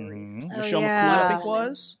love Maurice. Mhm. Michelle yeah. McCool, I think,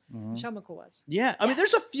 was. Mhm. Michelle McCool was. Yeah, I mean, Yeah.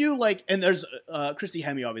 there's a few like, and there's Christy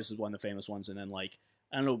Hemme obviously is one of the famous ones, and then like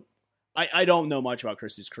I don't know, I don't know much about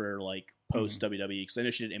Christy's career like post WWE because I know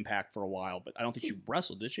she did Impact for a while, but I don't think she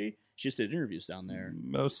wrestled, did she? She just did interviews down there.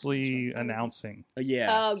 Mostly announcing. Yeah,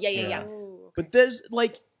 Oh, yeah. Yeah. Oh, but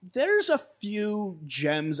there's a few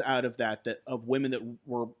gems out of that of women that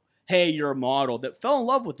were, hey, you're a model, that fell in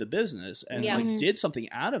love with the business and Yeah. like Mhm. did something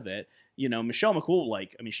out of it. You know, Michelle McCool,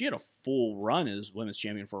 like, I mean, she had a full run as women's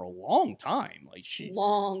champion for a long time. Like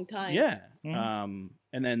Long time. yeah. Mhm.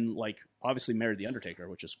 And then like obviously married the Undertaker,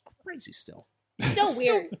 which is crazy still. Still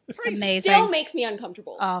weird. Amazing. Still makes me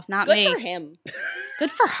uncomfortable. Oh, not Good me. for him.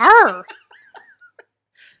 Good for her.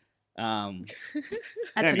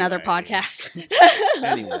 That's another Anyway. podcast.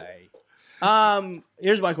 Anyway,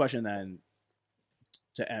 here's my question then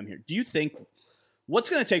to M here. Do you think what's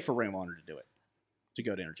going to take for Ring of Honor to do it, to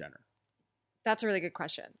go to intergender? That's a really good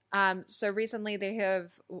question. So recently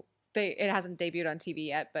it hasn't debuted on TV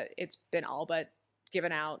yet, but it's been all but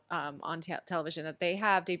given out on television that they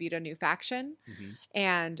have debuted a new faction,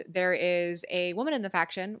 and there is a woman in the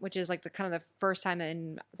faction, which is like the kind of the first time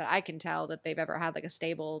that I can tell that they've ever had like a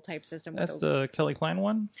stable type system. That's with the Kelly Klein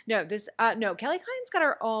one? no Kelly Klein's got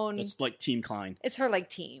her own. It's like Team Klein. It's her like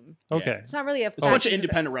team. Okay. It's not really a It's a bunch of faction 'cause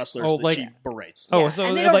independent wrestlers Oh, that like- she berates. Oh, yeah, so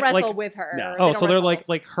and they don't like- wrestle like- with her. No. They Oh, don't so they're wrestle.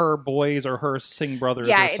 like her boys or her sing brothers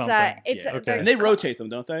yeah, or it's something. it's Yeah. Okay. they're And they rotate them,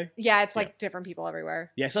 don't they? Yeah, it's like different people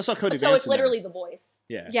everywhere. Yeah, so I saw Cody So Vance it's in there. literally the voice.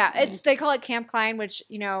 Yeah. Yeah, they call it Camp Klein, which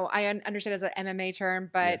I understand as an MMA term,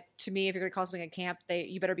 but to me, if you're going to call something a camp,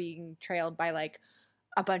 you better be being trailed by like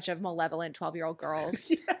a bunch of malevolent 12-year-old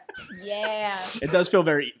girls. Yeah. It does feel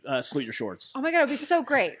very Salute Your Shorts. Oh my god, it'd be so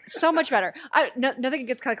great, so much better. Nothing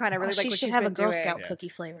against Kelly Klein. I really like she what should she's have been a Girl doing. Scout Yeah. cookie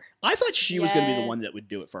flavor. I thought she was going to be the Yes. one that would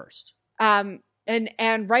do it first.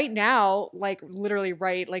 And right now, like literally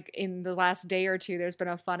like in the last day or two, there's been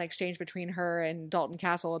a fun exchange between her and Dalton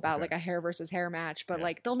Castle about Okay. like a hair versus hair match. But Yeah.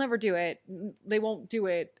 like they'll never do it. They won't do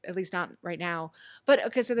it, at least not right now. But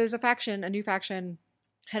okay, so there's a new faction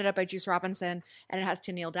headed up by Juice Robinson, and it has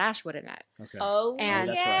Tennille Dashwood in it. Okay. Oh, And-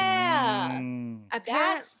 that's right. yeah. Mm.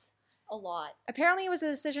 That's a lot. Apparently, it was a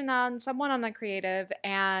decision on someone on the creative,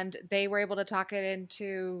 and they were able to talk it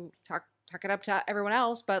up to everyone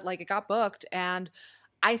else. But like it got booked, and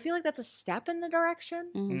I feel like that's a step in the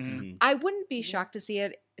direction. Mhm. Mhm. I wouldn't be Mhm. shocked to see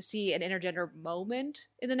an intergender moment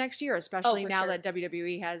in the next year, especially for now sure. that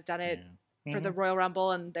WWE has done it Yeah. for the Royal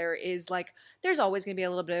Rumble, and there's always going to be a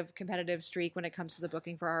little bit of competitive streak when it comes to the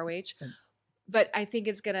booking for ROH. But I think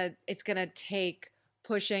it's gonna take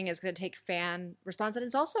pushing. It's gonna take fan response, and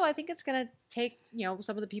it's also I think it's gonna take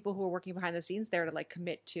some of the people who are working behind the scenes there to like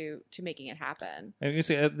commit to making it happen. And you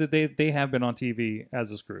see, they have been on TV as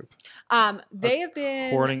this group. They have been.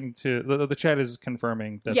 According to the chat is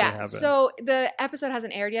confirming that they have been. So the episode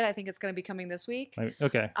hasn't aired yet. I think it's going to be coming this week.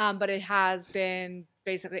 Okay. But it has been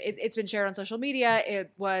basically it's been shared on social media.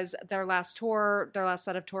 It was their last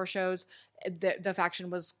set of tour shows. The faction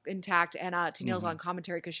was intact, and Tennille's on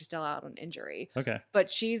commentary because she's still out on injury. Okay. But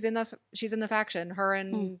she's in the faction. Her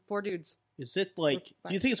and 4 dudes. Is it like, For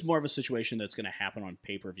do you think it's fighters. more of a situation that's going to happen on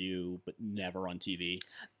pay-per-view but never on TV?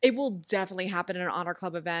 It will definitely happen in an Honor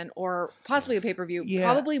Club event or possibly a pay-per-view.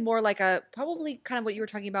 Yeah. Probably more like probably kind of what you were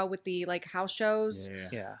talking about with the like house shows.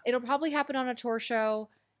 Yeah. It'll probably happen on a tour show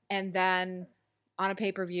and then on a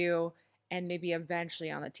pay-per-view and maybe eventually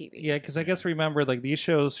on the TV. Yeah, because I guess remember, like these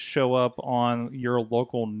shows show up on your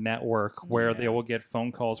local network where they will get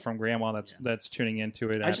phone calls from grandma that's tuning into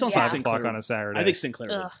it I at just don't 5 think o'clock Sinclair- on a Saturday. I think Sinclair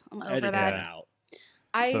Ugh, I'm would over edit that. that out.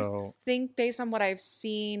 I So- think based on what I've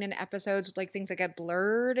seen in episodes, like things that get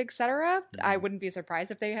blurred, etc., I Mhm. wouldn't be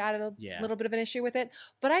surprised if they had a Yeah. little bit of an issue with it.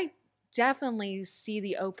 But I definitely see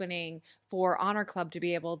the opening for Honor Club to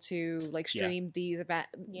be able to like stream these events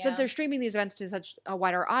Yeah. since they're streaming these events to such a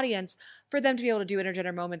wider audience for them to be able to do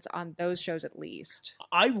intergender moments on those shows at least.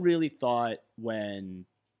 I really thought when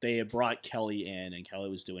they had brought Kelly in and Kelly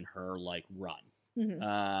was doing her like run,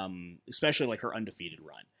 Mhm. especially like her undefeated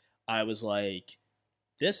run, I was like,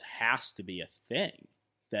 this has to be a thing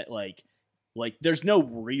that like there's no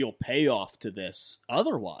real payoff to this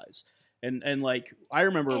otherwise. And like I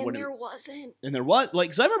remember And when there wasn't. and there was like,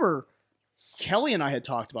 because I remember Kelly and I had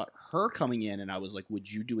talked about her coming in, and I was like,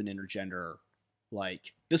 would you do an intergender?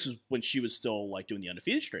 Like this is when she was still like doing the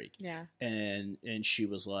undefeated streak. Yeah. And she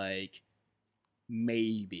was like,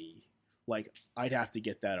 maybe, like I'd have to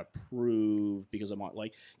get that approved because I'm on,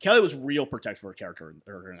 like Kelly was real protective of her character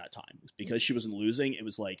during that time because she wasn't losing. It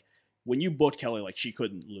was like when you booked Kelly, like she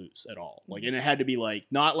couldn't lose at all. Like, and it had to be like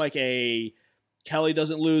not like a Kelly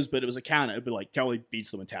doesn't lose, but it was a count. It'd be like Kelly beats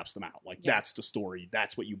them and taps them out. Like that's the story.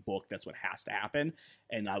 That's what you booked. That's what has to happen.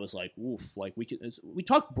 And I was like, oof. Like we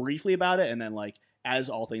talked briefly about it, and then like as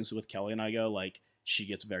all things with Kelly and I go, like she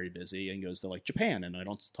gets very busy and goes to like Japan, and I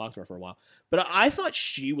don't talk to her for a while. But I thought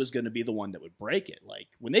she was going to be the one that would break it. Like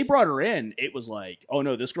when they brought her in, it was like, oh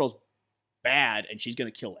no, this girl's bad and she's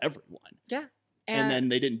going to kill everyone. Yeah. And then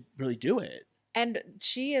they didn't really do it. And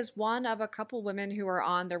she is one of a couple women who are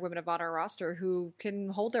on their Women of Honor roster who can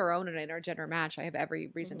hold their own in an intergender match. I have every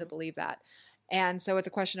reason to believe that. And so it's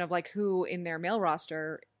a question of like who in their male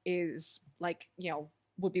roster is like,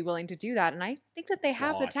 would be willing to do that. And I think that they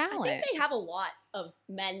have the Lot. talent. I think they have a lot of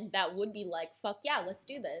men that would be like, fuck yeah, let's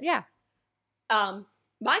do this. Yeah.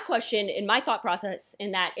 My question and my thought process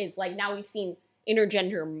in that is like, now we've seen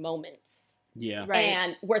intergender moments. Yeah. Right.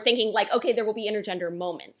 And we're thinking like, okay, there will be intergender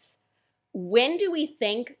moments. When do we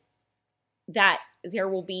think that there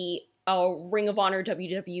will be a Ring of Honor,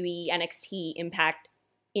 WWE, NXT, Impact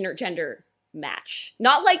intergender match?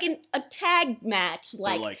 Not like a tag match,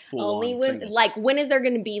 like full only on when, singles. like when is there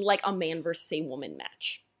going to be like a man versus a woman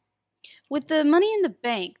match? With the Money in the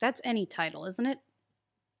Bank, that's any title, isn't it?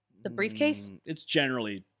 The briefcase? It's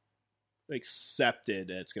generally accepted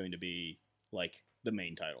that it's going to be like the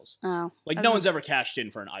main titles. Oh. Like I no was one's ever cashed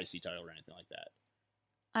in for an IC title or anything like that.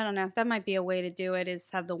 I don't know. That might be a way to do it, is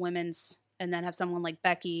have the women's and then have someone like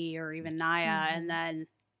Becky or even Nia and then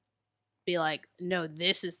be like, no,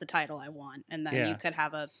 this is the title I want. And then you could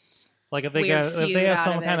have a like if they weird got if feud they have out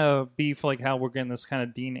some of kind it. of beef, like how we're getting this kind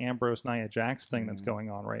of Dean Ambrose Nia Jax thing that's going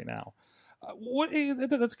on right now.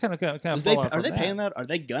 That's kind of Are they paying that? Are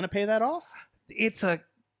they gonna pay that off? It's a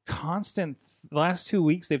constant. The last 2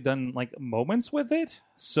 weeks they've done like moments with it,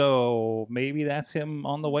 so maybe that's him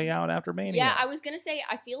on the way out after Mania. Yeah, I was gonna say,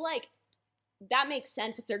 I feel like that makes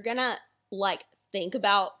sense if they're gonna like think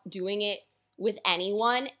about doing it with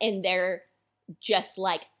anyone and they're just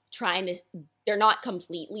like they're not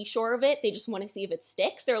completely sure of it. They just want to see if it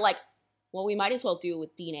sticks. They're like, well, we might as well do it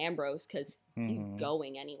with Dean Ambrose because he's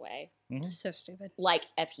going anyway. so stupid. Like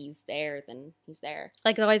if he's there, then he's there.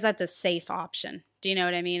 Like always at the safe option. Do you know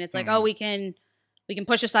what I mean? It's like, oh, we can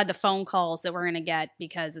push aside the phone calls that we're gonna get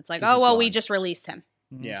because it's like, 'Cause oh he's well, we gone. just released him.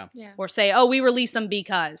 Yeah. Yeah. Or say, oh, we released him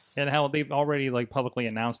because. and how they've already like publicly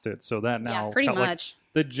announced it, so that now Pretty like, much.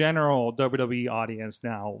 the general WWE audience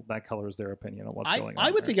now that colors their opinion of what's going on.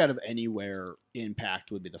 I would there. think out of anywhere,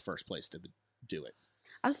 Impact would be the first place to do it.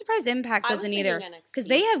 I'm surprised Impact I was doesn't thinking either. NXT. Because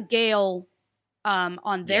they have Gail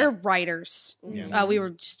on their writers. Yeah. We were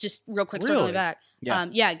just real quick Really? circling back.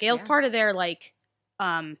 Yeah. Gail's Yeah. part of their like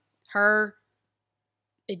her.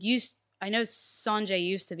 I know Sanjay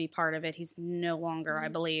used to be part of it. He's no longer, I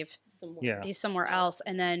believe. Yeah. He's somewhere else.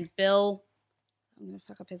 And then Bill, I'm gonna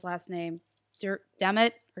fuck up his last name.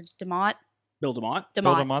 Demet or Demott? Bill DeMont. Bill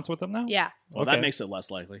Demott. DeMont's with them now. Yeah. Well, Okay. that makes it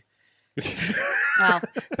less likely. Well,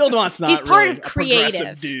 Bill DeMont's not. he's part really of a progressive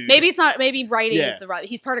creative. dude. Maybe it's not. Maybe writing Yeah. is the right.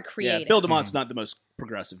 He's part of creative. Yeah, Bill DeMont's not the most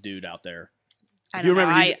progressive dude out there. I If you don't know.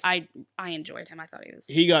 remember, I enjoyed him. I thought he was.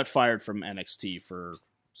 He got fired from NXT for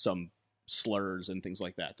some slurs and things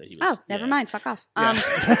like that he was. Oh, never mind. Fuck off. Yeah.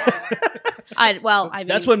 I mean,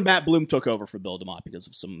 that's when Matt Bloom took over for Bill DeMott because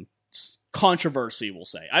of some controversy, we'll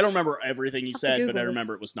say. I don't remember everything he said, but I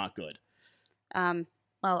remember it was not good. Well,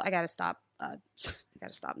 I gotta stop. I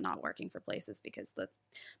gotta stop not working for places because the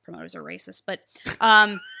promoters are racist. But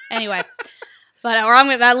anyway,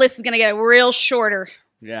 that list is gonna get real shorter.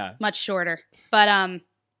 Yeah, much shorter. But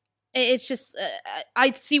it's just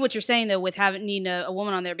I see what you're saying though with needing a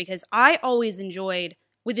woman on there, because I always enjoyed,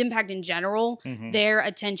 with Impact in general, their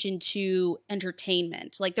attention to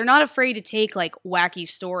entertainment. Like, they're not afraid to take like wacky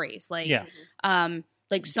stories, like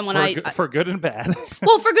like someone for good and bad.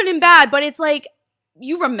 Well, for good and bad, but it's like,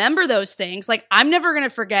 you remember those things. Like, I'm never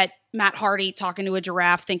gonna forget Matt Hardy talking to a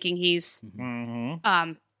giraffe thinking he's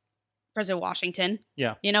President Washington.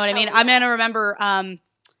 Yeah, you know what I mean. I'm gonna remember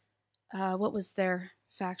what was their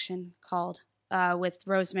faction called with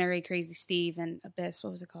Rosemary, Crazy Steve, and Abyss.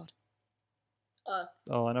 What was it called? I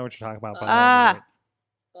know what you're talking about.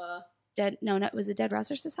 Was it Dead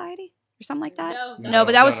Wrestler Society or something like that? No,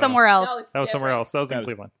 but that was somewhere else. That was somewhere else. That was in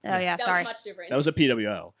Cleveland. Oh yeah, sorry. That was much different. That was a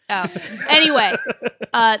PWO. Oh, anyway,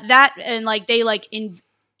 that and like they like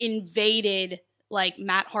invaded like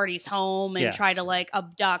Matt Hardy's home and tried to like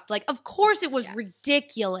abduct. Like, of course it was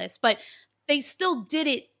ridiculous, but they still did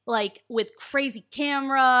it like with crazy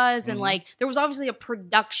cameras and like there was obviously a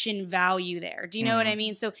production value there. Do you know what I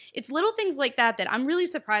mean? So it's little things like that I'm really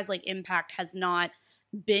surprised like Impact has not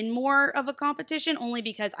been more of a competition, only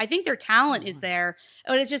because I think their talent is there,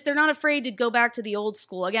 but it's just they're not afraid to go back to the old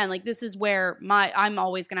school. Again, like this is where I'm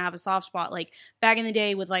always gonna have a soft spot. Like back in the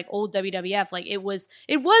day with like old WWF, like it was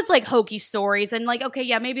like hokey stories and like, okay,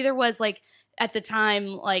 yeah, maybe there was like at the time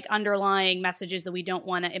like underlying messages that we don't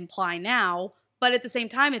want to imply now. But at the same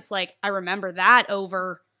time, it's like, I remember that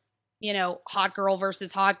over, you know, hot girl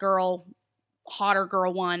versus hot girl, hotter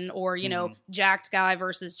girl one, or, you know, jacked guy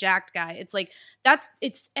versus jacked guy. It's like,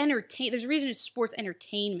 it's there's a reason it's sports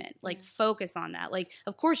entertainment. Like, focus on that. Like,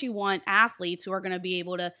 of course you want athletes who are going to be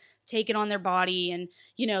able to take it on their body and,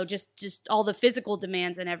 you know, just all the physical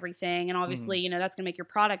demands and everything. And obviously, you know, that's going to make your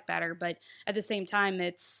product better. But at the same time,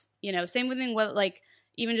 it's, you know, same thing with like,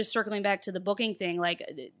 even just circling back to the booking thing, like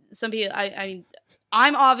some people, I mean,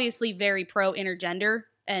 I'm obviously very pro intergender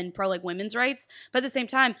and pro like women's rights, but at the same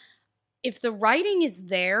time, if the writing is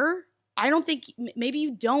there, I don't think maybe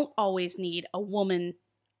you don't always need a woman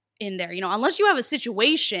in there, you know, unless you have a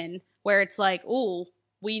situation where it's like, oh,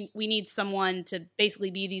 we need someone to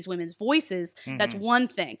basically be these women's voices. That's one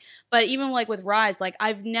thing. But even like with Rise, like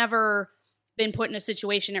I've never been put in a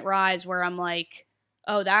situation at Rise where I'm like,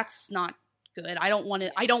 oh, that's not good. I don't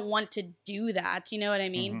want to do that. You know what I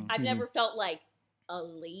mean? I've never felt like a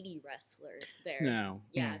lady wrestler there. No.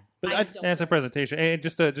 Yeah. But it's a presentation. And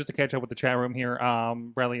just to catch up with the chat room here,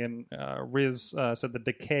 Bradley and Riz said the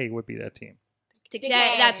Decay would be that team. Decay.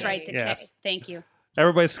 That's right. Decay. Yes. Thank you.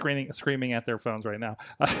 Everybody's screaming at their phones right now.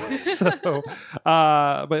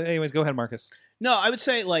 But anyways, go ahead, Marcus. No, I would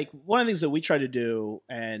say like one of the things that we try to do,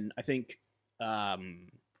 and I think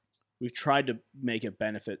we've tried to make it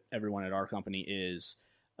benefit everyone at our company, is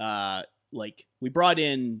like we brought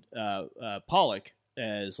in Pollock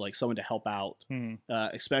as like someone to help out,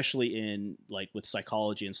 especially in like with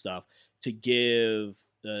psychology and stuff, to give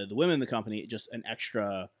the women in the company just an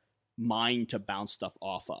extra mind to bounce stuff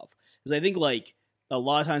off of. Because I think like a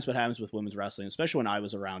lot of times what happens with women's wrestling, especially when I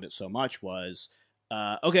was around it so much, was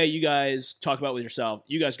okay, you guys talk about it with yourself,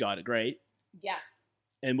 you guys got it, great, yeah,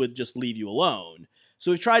 and would just leave you alone. So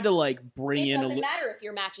we've tried to like bring in. It doesn't matter if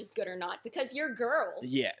your match is good or not because you're girls.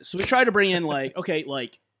 Yeah. So we try to bring in like, okay,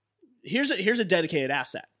 like here's a dedicated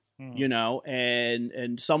asset, you know,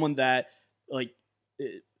 and someone that like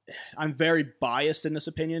I'm very biased in this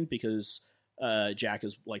opinion because Jack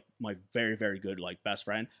is like my very, very good like best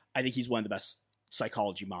friend. I think he's one of the best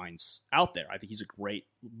psychology minds out there. I think he's a great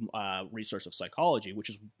resource of psychology, which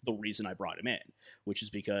is the reason I brought him in, which is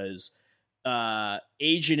because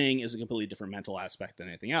agenting is a completely different mental aspect than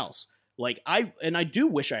anything else. Like I do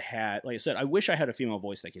wish I had, like I said, I wish I had a female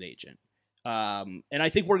voice that could agent. And I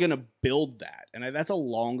think we're going to build that. And that's a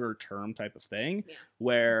longer term type of thing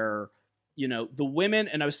where, you know, the women,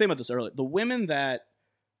 and I was thinking about this earlier, the women that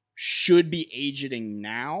should be agenting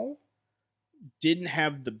now didn't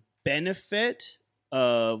have the benefit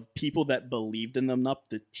of people that believed in them enough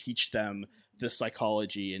to teach them the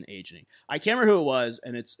psychology and agenting. I can't remember who it was,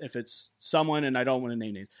 and if it's someone, and I don't want to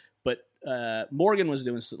name names, but Morgan was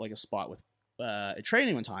doing like a spot with a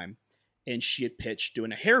training one time, and she had pitched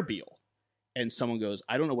doing a hair beal, and someone goes,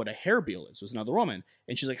 "I don't know what a hair beal is." It was another woman,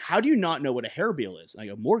 and she's like, "How do you not know what a hair beal is?" And I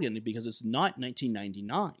go, "Morgan, because it's not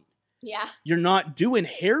 1999. Yeah. You're not doing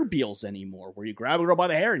hair beals anymore where you grab a girl by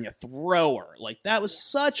the hair and you throw her. Like, that was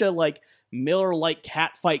such a, like, Miller-like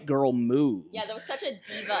catfight girl move. Yeah, that was such a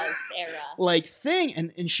Divas era. Like, thing.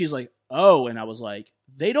 And she's like, oh, and I was like,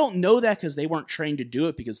 they don't know that because they weren't trained to do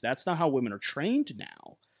it, because that's not how women are trained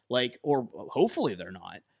now. Like, or hopefully they're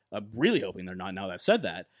not. I'm really hoping they're not now that I've said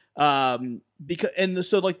that.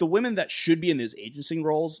 So like the women that should be in those agency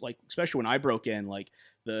roles, like especially when I broke in, like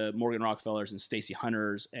the Morgan Rockefellers and Stacey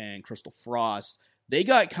Hunters and Crystal Frost, they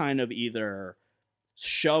got kind of either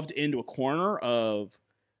shoved into a corner of,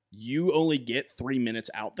 you only get 3 minutes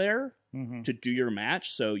out there to do your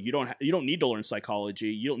match, so you don't need to learn psychology,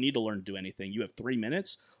 you don't need to learn to do anything, you have 3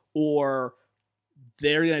 minutes, or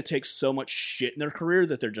they're going to take so much shit in their career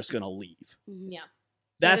that they're just going to leave. Yeah.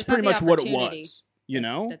 That's pretty much what it was, you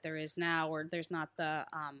know? That there is now, or there's not the,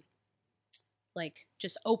 like,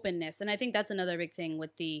 just openness. And I think that's another big thing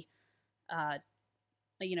with the,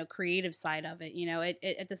 creative side of it. You know, it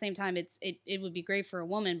at the same time, it would be great for a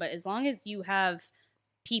woman, but as long as you have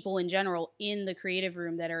people in general in the creative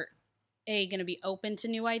room that are going to be open to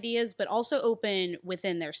new ideas, but also open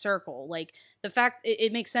within their circle. Like, the fact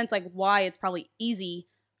it makes sense, like, why it's probably easy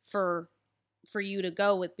for you to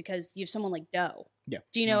go with, because you have someone like Doe. Yeah.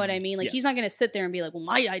 Do you know what I mean? Like, Yes. He's not going to sit there and be like, well,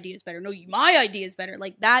 my idea is better. No, my idea is better.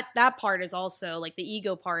 Like, that part is also, like, the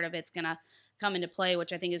ego part of it's going to come into play,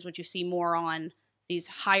 which I think is what you see more on these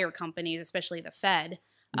higher companies, especially the Fed.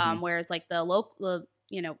 Whereas, like, the local,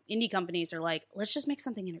 indie companies are like, let's just make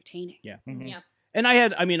something entertaining. Yeah. Yeah. And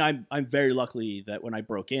I'm very lucky that when I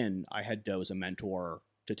broke in, I had Doe as a mentor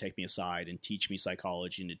to take me aside and teach me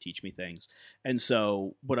psychology and to teach me things. And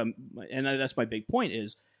so that's my big point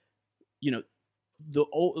is, the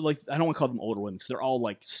old, like, I don't want to call them older women because they're all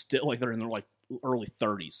like still like they're in their like early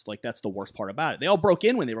 30s. Like, that's the worst part about it. They all broke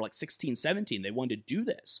in when they were like 16, 17. They wanted to do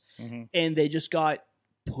this. And they just got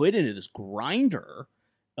put into this grinder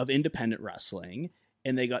of independent wrestling,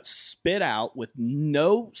 and they got spit out with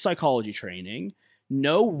no psychology training,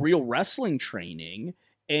 no real wrestling training,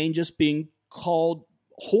 and just being called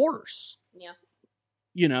whores. Yeah.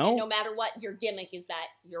 You know, and no matter what, your gimmick is that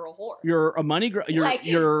you're a whore. You're a money.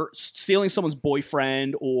 You're stealing someone's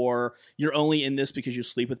boyfriend, or you're only in this because you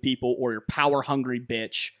sleep with people, or you're power hungry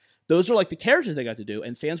bitch. Those are like the characters they got to do,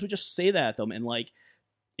 and fans would just say that at them, and like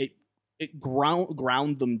it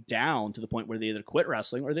ground them down to the point where they either quit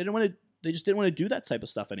wrestling or they just didn't want to do that type of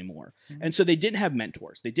stuff anymore. And so they didn't have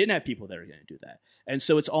mentors. They didn't have people that are going to do that. And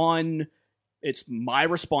so it's my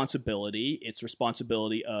responsibility. It's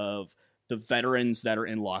responsibility of the veterans that are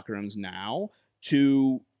in locker rooms now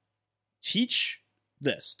to teach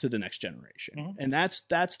this to the next generation. And that's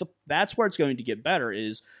where it's going to get better,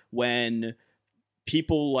 is when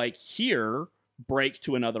people like here break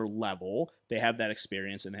to another level, they have that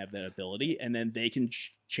experience and have that ability, and then they can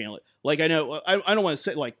channel it. Like, I know, I don't want to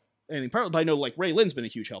say like anything, but I know like Ray Lynn's been a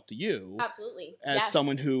huge help to you. Absolutely. As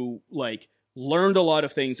someone who like learned a lot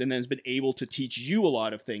of things and then has been able to teach you a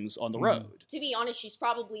lot of things on the road. To be honest, she's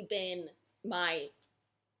probably been my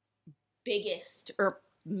biggest, or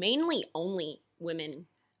mainly only, women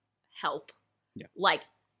help. Yeah. Like,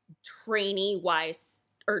 training wise.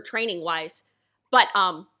 But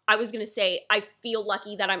I was going to say, I feel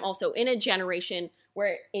lucky that I'm also in a generation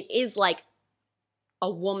where it is like a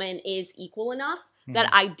woman is equal enough that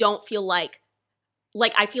I don't feel like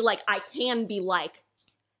I feel like I can be like,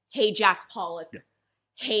 hey, Jack Pollock,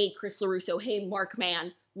 hey, Chris LaRusso, hey, Mark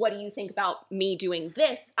Mann, what do you think about me doing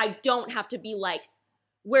this? I don't have to be like,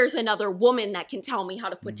 where's another woman that can tell me how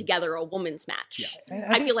to put together a women's match? Yeah.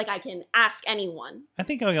 I feel like I can ask anyone. I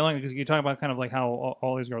think going along, because you talk about kind of like how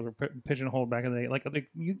all these girls were pigeonholed back in the day. Like,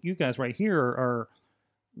 you guys right here are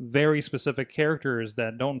very specific characters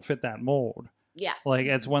that don't fit that mold. Yeah. Like,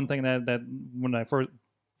 it's one thing that when I first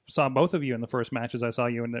saw both of you in the first matches I saw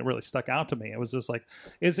you, and it really stuck out to me. It was just like,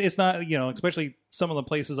 it's not, especially some of the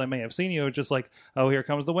places I may have seen you, it's just like, oh, here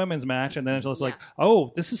comes the women's match, and then it's just like,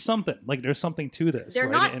 oh, this is something. Like, there's something to this. They're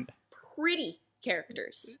right? not pretty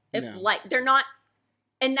characters. They're not,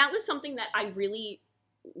 and that was something that I really,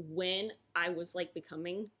 when I was like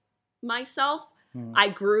becoming myself, I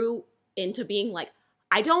grew into being like,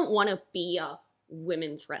 I don't want to be a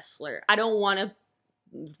women's wrestler. I don't want to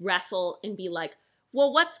wrestle and be like,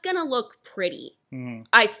 well, what's going to look pretty?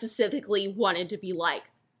 I specifically wanted to be like,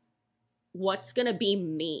 what's going to be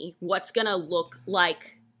me? What's going to look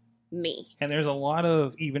like me? And there's a lot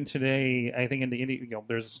of, even today, I think in the indie,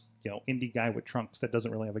 there's, indie guy with trunks that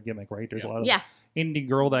doesn't really have a gimmick, right? There's a lot of indie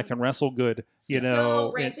girl that can wrestle good,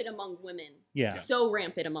 So rampant among women. Yeah. So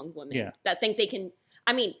rampant among women. Yeah. That think they can,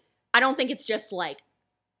 I mean, I don't think it's just like,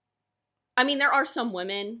 I mean, there are some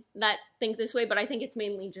women that think this way, but I think it's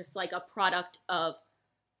mainly just like a product of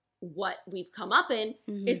what we've come up in,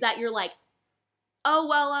 is that you're like, oh,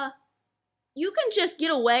 well, you can just get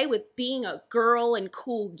away with being a girl in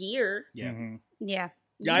cool gear. Yeah. Yeah.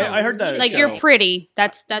 Yeah, I heard that. Like, you're pretty.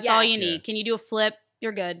 That's all you need. Yeah. Can you do a flip?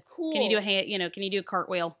 You're good. Cool. Can you do can you do a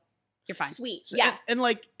cartwheel? You're fine. Sweet. So, Yeah. and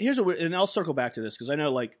like, here's and I'll circle back to this because I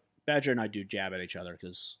know like Badger and I do jab at each other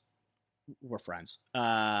because we're friends.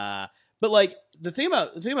 But like the thing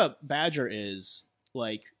about Badger is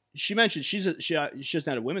like she mentioned she just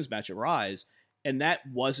had a women's match at Rise, and that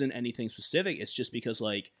wasn't anything specific. It's just because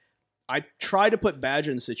like I try to put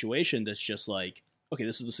Badger in the situation that's just like, okay,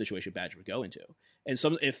 this is the situation Badger would go into, and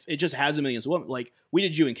if it just has a millions of women, like we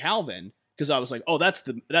did you and Calvin, because I was like, oh, that's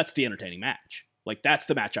the entertaining match. Like that's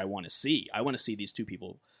the match I want to see. I want to see these two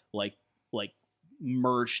people like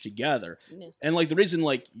merge together. Yeah. And like the reason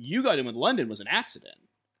like you got in with London was an accident.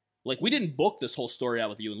 Like we didn't book this whole story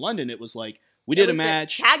out with you in London. It was like we did a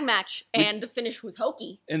match, tag match, and the finish was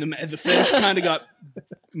hokey. And the finish kind of got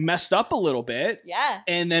messed up a little bit. Yeah.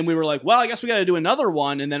 And then we were like, well, I guess we got to do another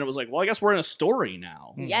one. And then it was like, well, I guess we're in a story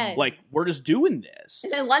now. Yeah. Like we're just doing this.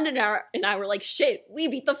 And then London and I were like, shit, we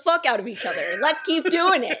beat the fuck out of each other. Let's keep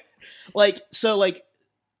doing it.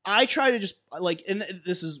 I try to just like, and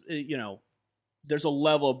this is, there's a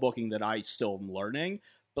level of booking that I still am learning.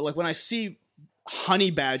 But like when I see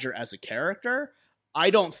Honey Badger as a character, I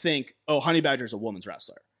don't think, oh, Honey Badger is a woman's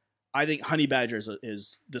wrestler. I think Honey Badger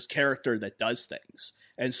is this character that does things.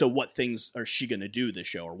 And so what things are she going to do this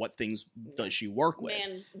show? Or what things does she work with?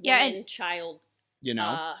 Man, woman, child.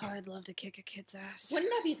 I'd love to kick a kid's ass. Wouldn't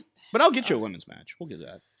that be the best? But I'll get you a women's match. We'll get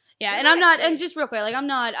that. Yeah, and I'm just real quick, like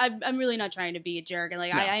I'm really not trying to be a jerk, and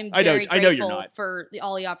like no, I'm very I know you're grateful not. for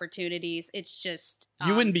all the opportunities. It's just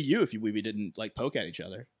you wouldn't be you if we didn't like poke at each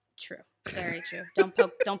other. True, very true. Don't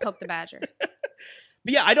poke the Badger.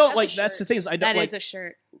 But yeah, I don't like. That's the thing is I don't that like. That is a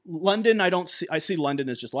shirt. London, I see London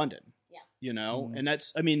as just London. Yeah. And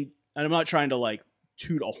that's. I mean, and I'm not trying to like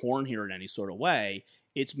toot a horn here in any sort of way.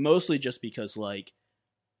 It's mostly just because like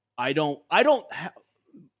I don't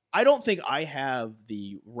think I have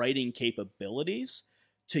the writing capabilities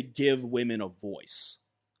to give women a voice.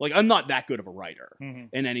 Like, I'm not that good of a writer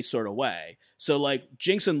in any sort of way. So, like,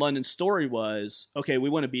 Jinx and London's story was, okay, we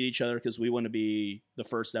want to beat each other because we want to be the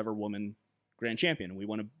first ever woman grand champion. We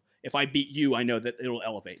want to, if I beat you, I know that it'll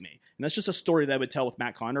elevate me. And that's just a story that I would tell with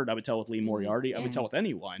Matt Conrad, I would tell with Lee Moriarty, I would tell with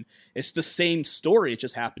anyone. It's the same story. It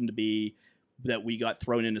just happened to be that we got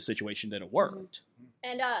thrown in a situation that it worked.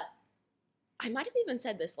 And, I might have even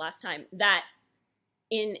said this last time, that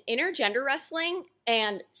in intergender wrestling,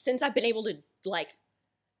 and since I've been able to, like,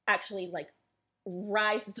 actually, like,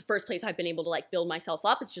 Rise is the first place I've been able to, like, build myself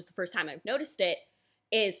up, it's just the first time I've noticed it,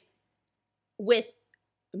 is with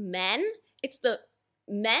men,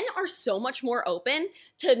 men are so much more open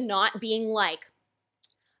to not being like,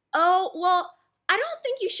 oh, well, I don't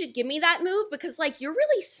think you should give me that move because, like, you're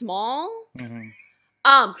really small.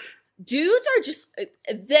 Dudes are just,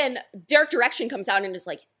 then Derek Direction comes out and is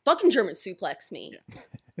like, fucking German suplex me.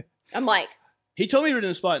 Yeah. I'm like. He told me we were in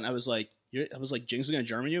the spot and I was like, Jinx is going to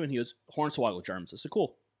German you? And he goes, Hornswoggle Germans. I said,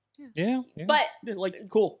 cool. Yeah. But. Like,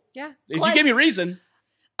 cool. Yeah. If you give me a reason.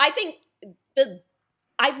 I think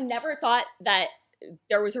I've never thought that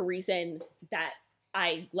there was a reason that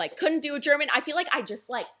I, like, couldn't do a German. I feel like I just,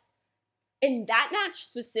 like, in that match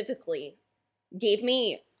specifically, gave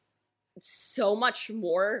me so much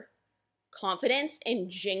more confidence in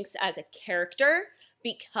Jinx as a character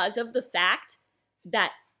because of the fact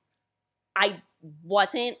that I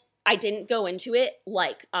didn't go into it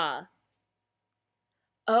like,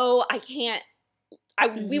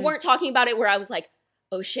 we weren't talking about it where I was like,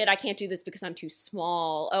 oh shit, I can't do this because I'm too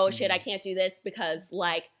small. Oh shit, I can't do this because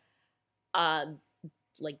like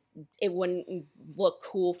it wouldn't look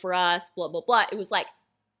cool for us, blah, blah, blah. It was like,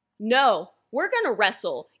 no, we're going to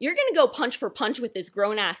wrestle. You're going to go punch for punch with this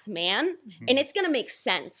grown-ass man, and it's going to make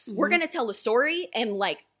sense. We're going to tell the story, and,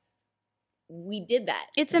 like, we did that.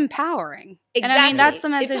 It's empowering. Exactly. And, I mean, that's the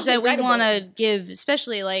message that we want to give,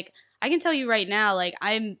 especially, like, I can tell you right now, like,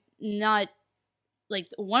 I'm not, like,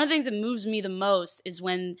 one of the things that moves me the most is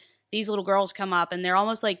when these little girls come up, and they're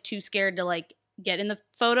almost, like, too scared to, like, get in the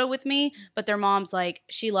photo with me, but their mom's like,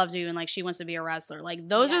 she loves you, and, like, she wants to be a wrestler. Like,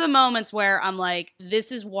 those are the moments where I'm like,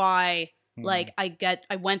 this is why... Like I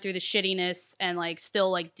went through the shittiness and like still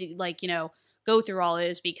like go through all of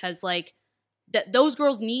this because like those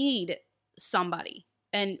girls need somebody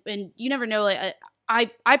and you never know, like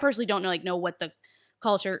I personally don't know what the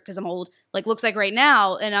culture, because I'm old, like looks like right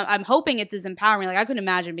now. And I'm hoping it's as empowering. Like I couldn't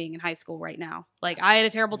imagine being in high school right now. Like I had a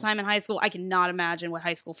terrible time in high school. I cannot imagine what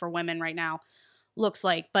high school for women right now looks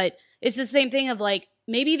like. But it's the same thing of like,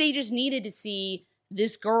 maybe they just needed to see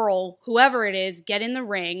this girl, whoever it is, get in the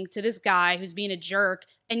ring to this guy who's being a jerk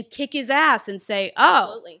and kick his ass and say, oh,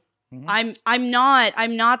 Absolutely. I'm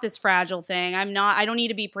not this fragile thing. I don't need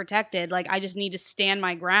to be protected. Like I just need to stand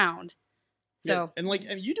my ground. So Yeah, and like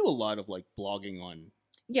you do a lot of like blogging on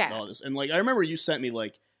Yeah. all this, and like I remember you sent me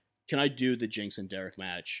like, can I do the Jinx and Derek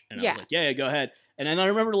match? And I Yeah. was like, yeah, go ahead. And then I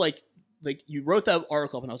remember like you wrote that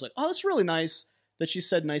article up, and I was like, oh, that's really nice that she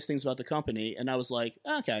said nice things about the company. And I was like,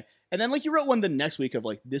 okay. And then like you wrote one the next week of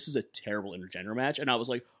like, this is a terrible intergender match, and I was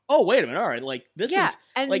like, oh, wait a minute, all right, like this is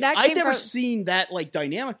and like that I've came never from- seen that like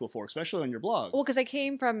dynamic before, especially on your blog. Well, because I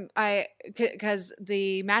came from because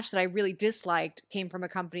the match that I really disliked came from a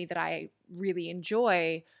company that I really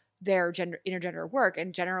enjoy their intergender work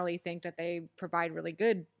and generally think that they provide really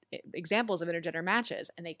good examples of intergender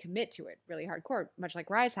matches, and they commit to it really hardcore, much like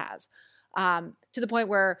Rise has. To the point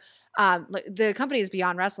where the company is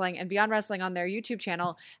Beyond Wrestling, and Beyond Wrestling on their YouTube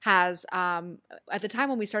channel has, at the time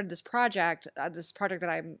when we started this project that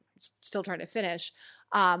I'm still trying to finish,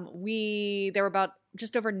 there were about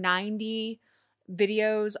just over 90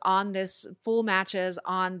 videos on this full matches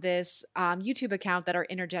on this YouTube account that are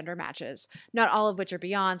intergender matches, not all of which are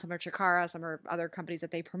Beyond. Some are Chikara, some are other companies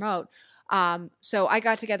that they promote. So I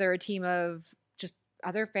got together a team of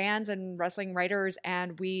other fans and wrestling writers,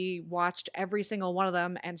 and we watched every single one of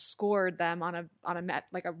them and scored them on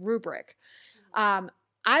a rubric.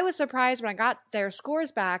 I was surprised when I got their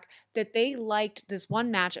scores back that they liked this one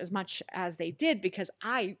match as much as they did, because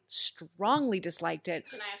I strongly disliked it.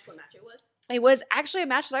 Can I ask what match it was? It was actually a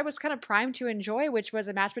match that I was kind of primed to enjoy, which was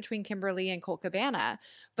a match between Kimberly and Colt Cabana.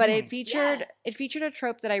 But it featured a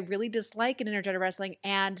trope that I really dislike in intergender wrestling,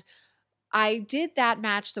 and I did that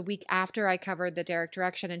match the week after I covered the Derek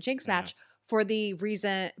Direction and Jinx match for the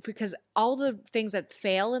reason, because all the things that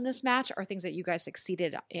fail in this match are things that you guys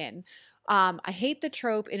succeeded in. I hate the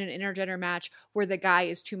trope in an intergender match where the guy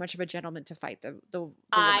is too much of a gentleman to fight the woman.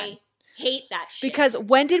 I hate that shit. Because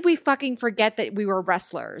when did we fucking forget that we were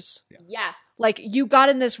wrestlers? Yeah. Like, you got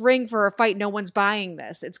in this ring for a fight. No one's buying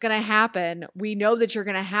this. It's going to happen. We know that you're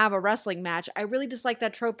going to have a wrestling match. I really dislike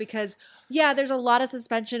that trope because, yeah, there's a lot of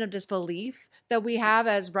suspension of disbelief that we have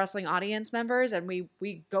as wrestling audience members, and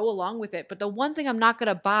we go along with it. But the one thing I'm not going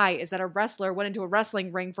to buy is that a wrestler went into a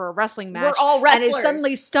wrestling ring for a wrestling match. We're all wrestlers. And is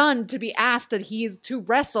suddenly stunned to be asked that he is to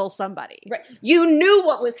wrestle somebody. Right. You knew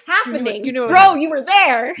what was happening. You knew what was Bro, happening. you were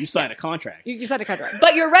there. You signed a contract. You signed a contract.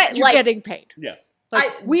 But you're right. You're like, getting paid. Yeah.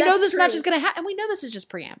 Like, we know that's this match true. is going to happen, and we know this is just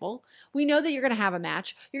preamble. We know that you're going to have a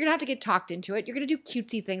match. You're going to have to get talked into it. You're going to do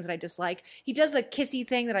cutesy things that I dislike. He does the kissy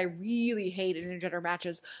thing that I really hate in intergender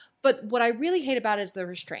matches. But what I really hate about it is the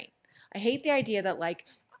restraint. I hate the idea that, like,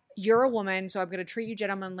 you're a woman, so I'm going to treat you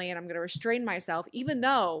gentlemanly, and I'm going to restrain myself, even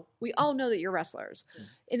though we all know that you're wrestlers.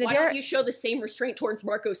 In the Why don't you show the same restraint towards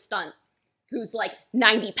Marco Stunt, who's like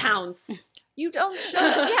 90 pounds? You don't show,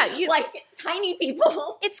 yeah, you like tiny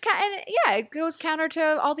people. It's kind of, yeah, it goes counter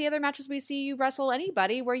to all the other matches we see you wrestle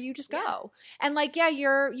anybody where you just go. And like, yeah,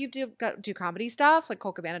 you do comedy stuff, like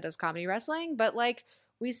Colt Cabana does comedy wrestling, but like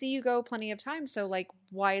we see you go plenty of times. So like,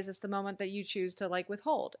 why is this the moment that you choose to like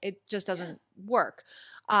withhold? It just doesn't work.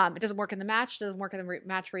 It doesn't work in the match. It doesn't work in the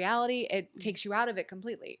match reality. It takes you out of it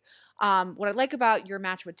completely. What I like about your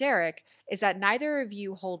match with Derek is that neither of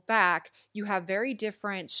you hold back. You have very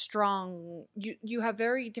different you have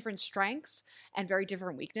very different strengths and very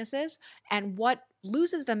different weaknesses. And what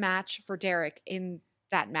loses the match for Derek in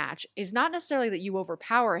that match is not necessarily that you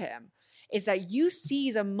overpower him. Is that you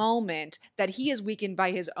seize a moment that he is weakened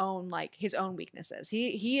by his own weaknesses.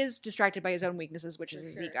 He is distracted by his own weaknesses, which is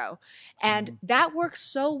his ego. And that works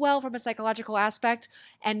so well from a psychological aspect.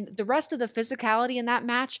 And the rest of the physicality in that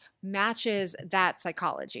match matches that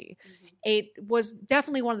psychology. It was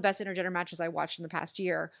definitely one of the best intergender matches I watched in the past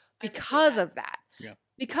year because of that. Yeah.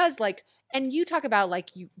 Because like, and you talk about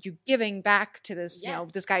like you giving back to this, you know,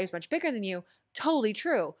 this guy who's much bigger than you. Totally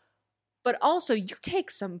true. But also, you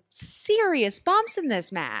take some serious bumps in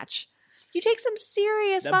this match. You take some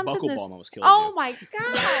serious That bumps in buckle this. bomb almost killed Oh you. my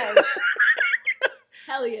gosh!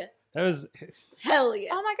 Hell yeah. That was Hell yeah.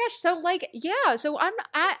 Oh my gosh! So like, yeah. So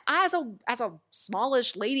I as a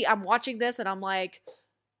smallish lady, I'm watching this and I'm like,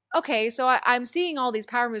 okay, so I'm seeing all these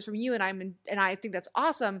power moves from you, and I think that's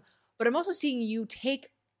awesome. But I'm also seeing you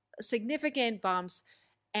take significant bumps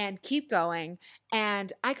and keep going.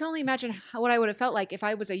 And I can only imagine what I would have felt like if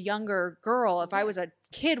I was a younger girl, if I was a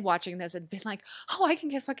kid watching this and been like, oh, I can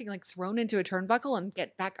get fucking like thrown into a turnbuckle and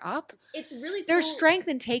get back up. It's really cool. There's strength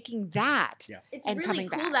in taking that It's and really coming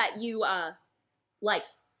cool back. that you like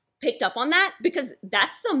picked up on that, because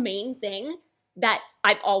that's the main thing that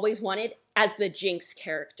I've always wanted as the Jinx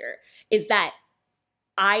character, is that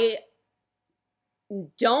I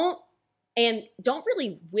don't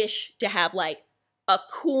really wish to have like a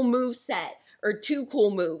cool move set or 2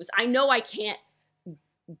 cool moves. I know I can't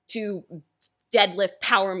do deadlift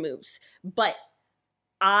power moves, but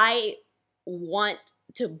I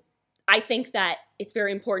think that it's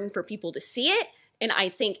very important for people to see it, and I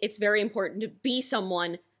think it's very important to be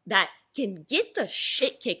someone that can get the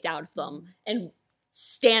shit kicked out of them and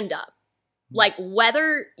stand up. Like,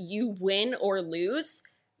 whether you win or lose,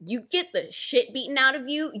 you get the shit beaten out of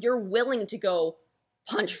you, you're willing to go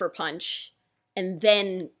punch for punch, and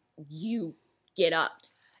then you get up.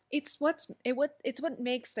 It's what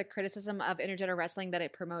makes the criticism of intergender wrestling that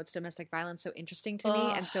it promotes domestic violence so interesting to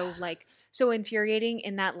me, and so infuriating,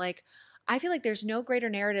 in that like I feel like there's no greater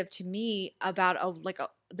narrative to me about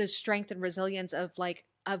the strength and resilience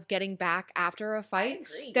of getting back after a fight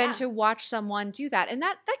than to watch someone do that. And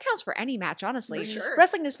that counts for any match, honestly. For sure.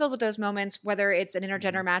 Wrestling is filled with those moments, whether it's an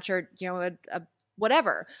intergender match or, you know, a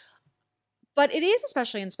whatever. But it is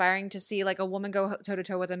especially inspiring to see like a woman go toe to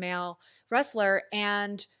toe with a male wrestler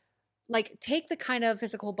and like take the kind of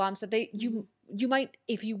physical bumps that you might,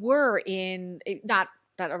 if you were in, not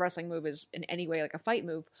that a wrestling move is in any way like a fight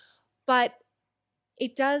move, but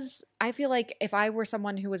it does. I feel like if I were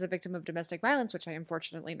someone who was a victim of domestic violence, which I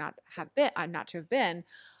unfortunately not to have been,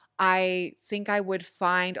 I think I would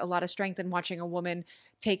find a lot of strength in watching a woman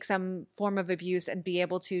take some form of abuse and be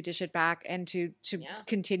able to dish it back and to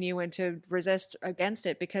continue and to resist against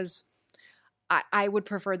it, because I would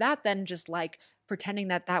prefer that than just like pretending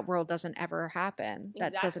that world doesn't ever happen,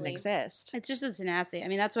 that doesn't exist. It's just a tenacity. I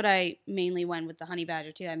mean, that's what I mainly went with the honey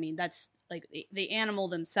badger too. I mean, that's like the animal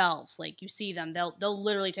themselves. Like you see them, they'll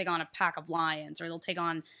literally take on a pack of lions, or they'll take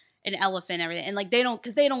on an elephant and everything. And like they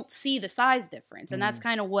don't see the size difference. And that's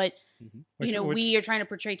kind of what, we are trying to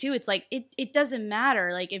portray too. It's like, it doesn't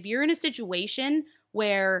matter. Like if you're in a situation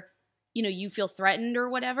where, you feel threatened or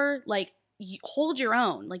whatever, like you hold your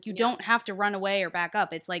own. Like you don't have to run away or back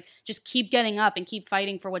up. It's like, just keep getting up and keep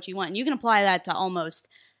fighting for what you want. And you can apply that to almost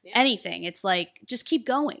anything. It's like, just keep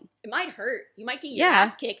going. It might hurt. You might get your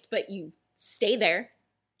ass kicked, but you stay there.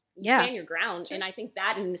 You stand your ground. Sure. And I think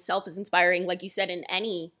that in itself is inspiring, like you said, in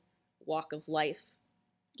any walk of life.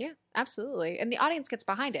 Yeah, absolutely. And the audience gets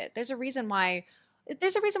behind it. There's a reason why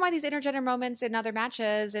these intergender moments in other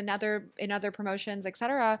matches and other promotions,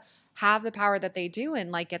 etc., have the power that they do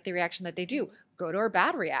and like get the reaction that they do, good or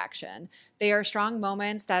bad reaction. They are strong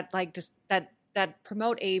moments that like just that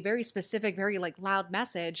promote a very specific, very like loud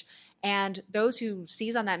message, and those who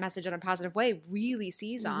seize on that message in a positive way really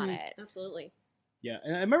seize on it. Absolutely. Yeah,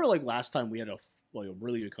 and I remember like last time we had a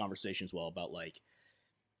really good conversation as well about like,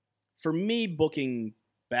 for me, booking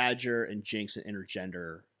Badger and Jinx and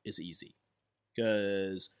Intergender is easy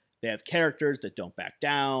because they have characters that don't back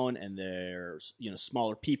down, and they're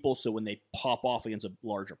smaller people. So when they pop off against a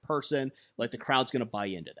larger person, like the crowd's going to buy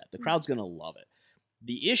into that. The crowd's going to love it.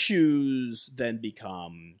 The issues then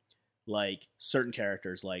become like certain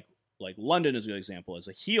characters, like London is a good example, as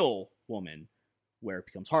a heel woman, where it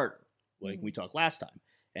becomes harder. Like we talked last time,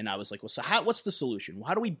 and I was like, well, so what's the solution?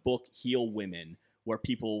 How do we book heel women where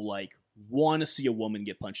people like want to see a woman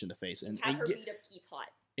get punched in the face and have her beat up Teapot?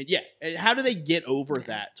 And how do they get over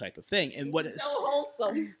that type of thing? And what is so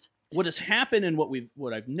wholesome. What has happened and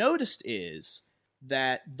what I've noticed is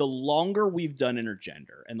that the longer we've done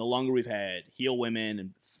intergender and the longer we've had heel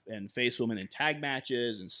women and face women in tag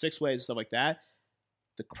matches and 6-ways and stuff like that,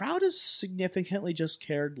 the crowd has significantly just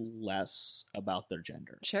cared less about their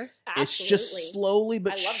gender. Sure. Absolutely. It's just slowly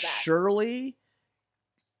but surely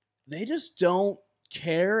they just don't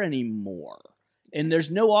care anymore. And there's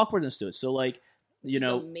no awkwardness to it. So like,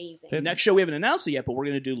 amazing. The next show we haven't announced it yet, but we're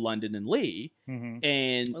going to do London and Lee.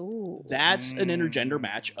 And that's an intergender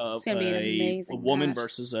match of a woman match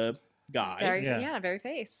versus a guy. Very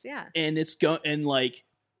face. Yeah. And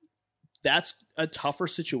that's a tougher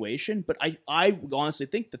situation, but I honestly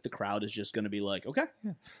think that the crowd is just going to be like, okay.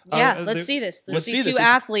 Let's see this. Let's see two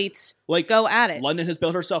athletes like go at it. London has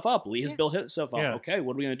built herself up. Lee has built herself up. Yeah. Okay,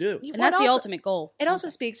 what are we going to do? And that's the ultimate goal. It also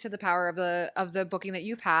speaks to the power of the booking that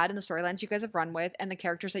you've had and the storylines you guys have run with and the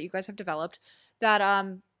characters that you guys have developed that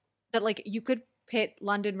like you could pit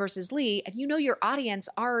London versus Lee, and you know your audience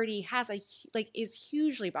already has is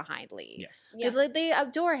hugely behind Lee. They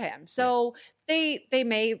adore him, so they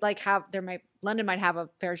may London might have a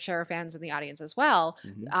fair share of fans in the audience as well,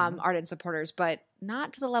 ardent supporters, but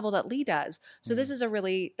not to the level that Lee does. So this is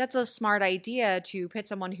that's a smart idea to pit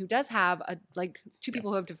someone who does have two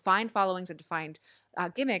people who have defined followings and defined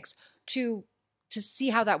gimmicks to see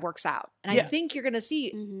how that works out. And I think you're going to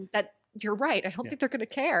see that. You're right. I don't think they're going to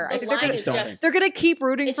care. I think they're going to keep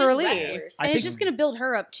rooting for Lee. And it's just going to build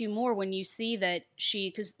her up too more when you see that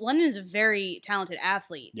because London is a very talented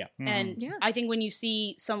athlete. Yeah. And I think when you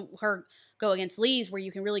see her go against Lee's where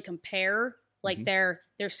you can really compare their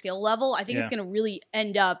skill level, I think it's going to really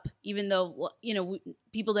end up, even though,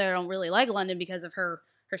 people there don't really like London because of her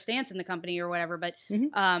stance in the company or whatever, but,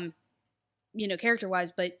 character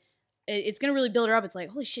wise, but it's going to really build her up. It's like,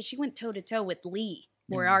 holy shit, she went toe to toe with Lee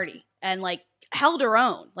Moriarty and held her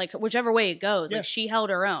own, whichever way it goes. She held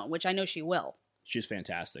her own, which I know she will. She's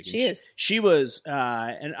fantastic. She is. She was,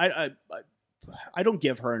 and I don't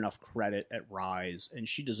give her enough credit at Rise, and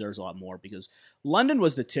she deserves a lot more because London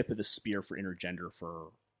was the tip of the spear for Intergender for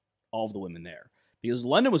all of the women there. Because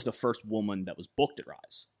London was the first woman that was booked at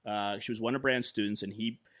Rise. She was one of Brand's students, and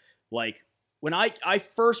he, when I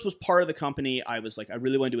first was part of the company, I was like, I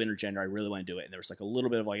really want to do Intergender. I really want to do it. And there was a little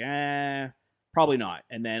bit of probably not.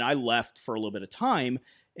 And then I left for a little bit of time,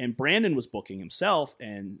 and Brandon was booking himself,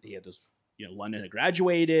 and he had this, London had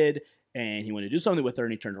graduated, and he wanted to do something with her,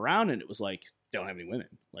 and he turned around, and it was like, they don't have any women.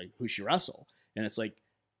 Who's she wrestle? And it's like,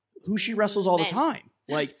 who she wrestles all the time.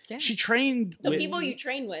 She trained with people you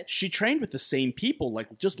train with. She trained with the same people.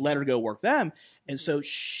 Just let her go work them. And so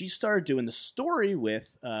she started doing the story with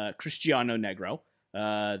Cristiano Negro,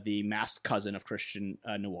 the masked cousin of Christian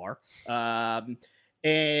Noir.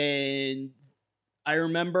 And I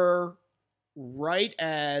remember right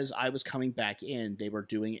as I was coming back in, they were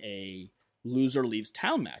doing a loser leaves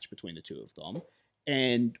town match between the two of them.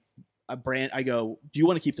 And I go, do you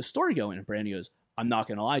want to keep the story going? And Brandy goes, I'm not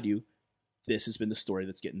going to lie to you. This has been the story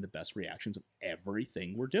that's getting the best reactions of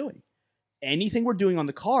everything we're doing. Anything we're doing on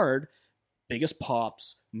the card, biggest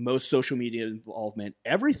pops, most social media involvement,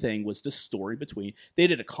 everything was the story between. They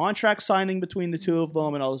did a contract signing between the two of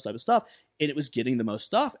them and all this type of stuff, and it was getting the most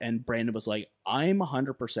stuff. And Brandon was like, I'm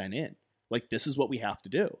 100% in. This is what we have to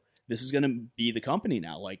do. This is going to be the company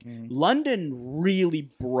now. London really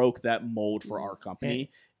broke that mold for our company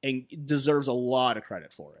and deserves a lot of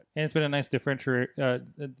credit for it. And it's been a nice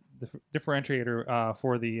differentiator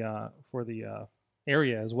for the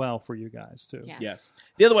area as well for you guys too. Yes. Yeah.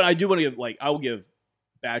 The other one I do want to give, I will give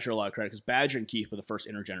Badger a lot of credit because Badger and Keith were the first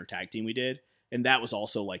intergender tag team we did, and that was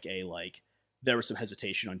also there was some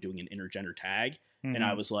hesitation on doing an intergender tag, and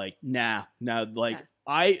I was like, nah.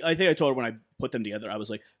 I think I told her when I put them together, I was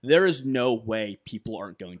like, there is no way people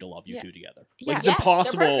aren't going to love you two together. It's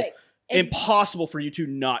impossible. Impossible for you two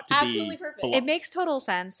not to absolutely be perfect. beloved. It makes total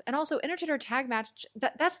sense. And also intergender tag match,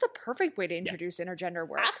 that's the perfect way to introduce intergender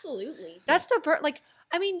work. Absolutely. That's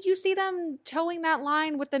you see them towing that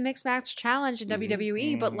line with the mixed match challenge in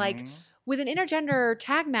WWE, but with an intergender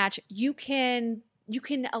tag match, you can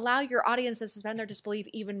allow your audience to suspend their disbelief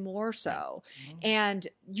even more so. And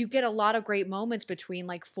you get a lot of great moments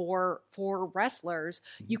between four wrestlers.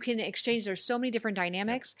 You can exchange, there's so many different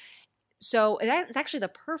dynamics. So it's actually the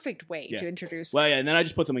perfect way to introduce. Well, yeah, and then I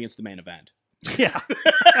just put them against the main event. Yeah.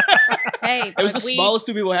 Hey, it was the smallest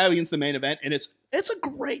two people had against the main event, and it's a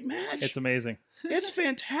great match. It's amazing. It's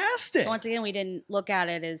fantastic. Once again, we didn't look at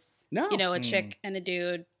it as a chick and a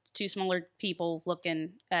dude, two smaller people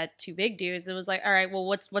looking at two big dudes. It was like, all right, well,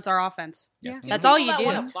 what's our offense? Yeah. That's all you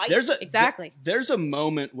do. Exactly. There's a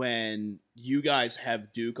moment when you guys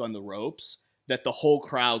have Duke on the ropes that the whole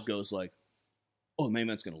crowd goes like, oh, the main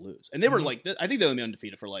event's going to lose. And they were I think they were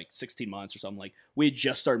undefeated for 16 months or something. We had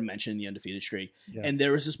just started mentioning the undefeated streak. Yeah. And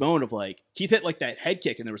there was this moment of Keith hit that head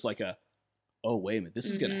kick, and there was oh, wait a minute, this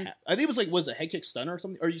is going to happen. I think it was was a head kick stunner or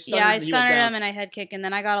something? Or you stunnered him? Yeah, I stunnered him and I head kick. And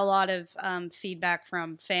then I got a lot of feedback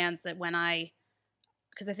from fans that when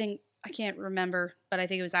because I can't remember, but I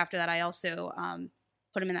think it was after that I also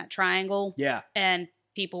put him in that triangle. Yeah. And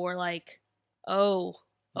people were like, oh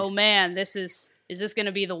man, is this going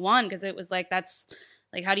to be the one? Because it was that's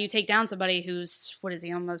how do you take down somebody who's, what is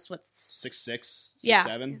he, almost, 6'6",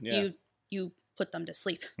 6'7"? Yeah. You put them to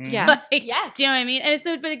sleep. Yeah. Do you know what I mean?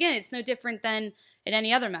 And but again, it's no different than in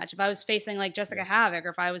any other match. If I was facing Jessica Havoc, or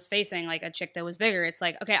if I was facing a chick that was bigger, it's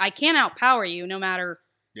okay, I can't outpower you no matter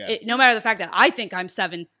the fact that I think I'm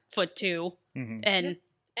 7'2", and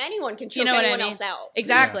Anyone can choke You know what I anyone mean? else out.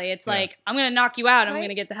 Exactly. It's like, I'm going to knock you out. I'm Right. going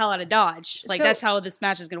to get the hell out of Dodge. Like, So- that's how this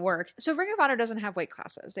match is going to work. So Ring of Honor doesn't have weight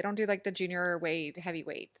classes. They don't do like the junior weight,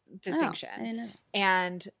 heavyweight distinction. Oh, I didn't know that.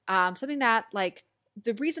 And something that like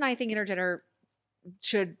the reason I think intergender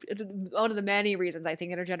should, one of the many reasons I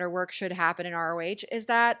think intergender work should happen in ROH is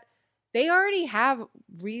that they already have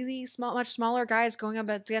really much smaller guys going up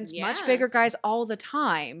against much Yeah. bigger guys all the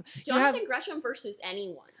time. You have- Jonathan Gresham versus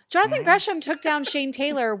anyone. Jonathan Gresham took down Shane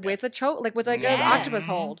Taylor with a choke, like with like an Yeah. octopus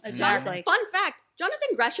hold. Exactly. Fun fact: Jonathan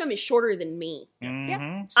Gresham is shorter than me.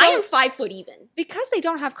 Mhm. So I am 5 foot even. because they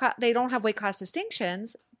don't have weight class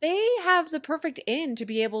distinctions, they have the perfect in to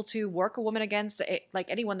be able to work a woman against like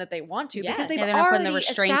anyone that they want to Yeah. because they've Yeah, they're not putting the already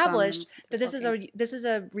restraints on established them. that this is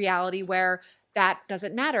a reality where that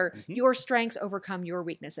doesn't matter. Mhm. Your strengths overcome your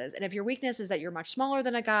weaknesses. And if your weakness is that you're much smaller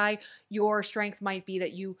than a guy, your strength might be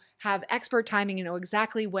that you have expert timing and know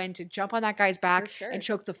exactly when to jump on that guy's back For sure. and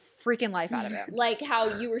choke the freaking life out of him. Like how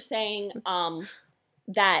you were saying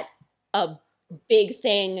that a big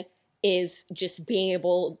thing is just being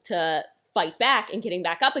able to fight back and getting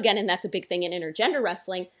back up again, and that's a big thing in intergender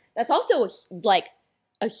wrestling. That's also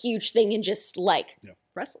a huge thing in just like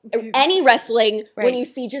Wrestling. any wrestling when Right. you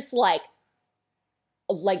see just like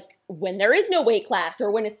when there is no weight class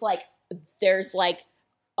or when it's like there's like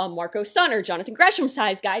a Marco Stunt or Jonathan Gresham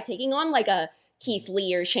size guy taking on like a Keith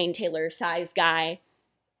Lee or Shane Taylor size guy.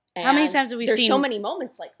 How many And times have we there's seen so many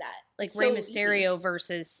moments like that? like So Rey easy. Mysterio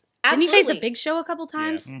versus didn't he face the Absolutely. Big Show a couple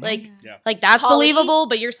times? Mhm. Like Yeah. like that's Holly? believable,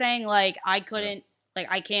 but you're saying like I couldn't like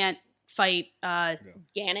I can't fight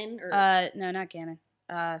Gannon or no, not Gannon.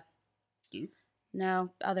 Duke? No,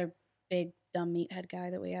 other big dumb meathead guy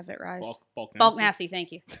that we have at Rise. Bulk Nasty,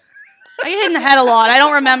 thank you. I get hit in the head a lot. I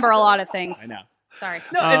don't remember a lot of things. I know. Sorry.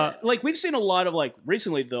 No, and, like we've seen a lot of like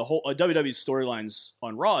recently the whole WWE storylines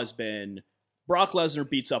on Raw has been Brock Lesnar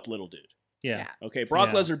beats up little dude. Yeah. Okay, Brock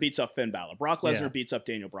Yeah. Lesnar beats up Finn Balor. Brock Lesnar Yeah. beats up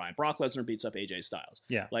Daniel Bryan. Brock Lesnar beats up AJ Styles.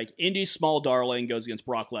 Yeah. Like Indy's small darling goes against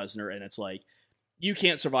Brock Lesnar, and it's like you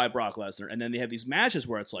can't survive Brock Lesnar. And then they have these matches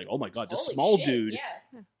where it's like, oh my god, this Holy small shit, dude,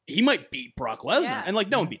 yeah. he might beat Brock Lesnar, Yeah. and like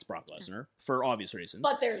no one beats Brock Lesnar for obvious reasons.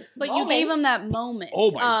 But there's But you gave him moments. that moment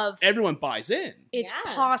oh my, of everyone buys in. it's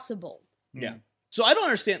Yeah. possible. Yeah. So I don't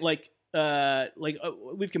understand,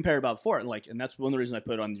 we've compared about before, and that's one of the reasons I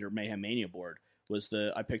put on your Mayhem Mania board was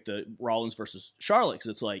I picked the Rollins versus Charlotte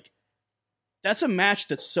because it's like that's a match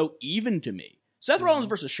that's so even to me. Seth Rollins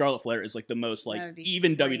versus Charlotte Flair is like the most like That would be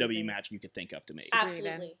even crazy. WWE match you could think of to me. Super even.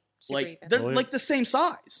 Absolutely. Super Like even. they're Really? like the same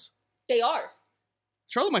size. They are.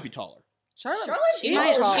 Charlotte might be taller. Charlotte, Charlotte's She she's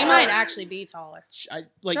might, tall. she might actually be taller. She's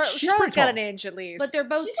Charlotte's pretty got tall. an inch at least. But they're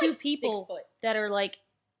both She's two like 6 people foot. that are like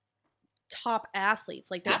top athletes.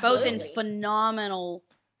 Like they're both in Absolutely. phenomenal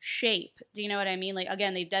shape. Do you know what I mean? Like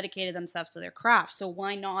again, they've dedicated themselves to their craft. So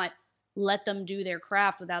why not let them do their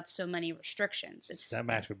craft without so many restrictions? It's That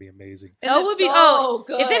match would be amazing. oh, it would be So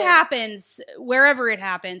good. if it happens wherever it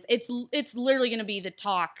happens, it's literally going to be the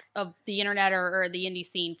talk of the internet or the indie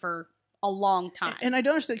scene for a long time. And I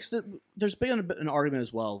don't understand because there's been an argument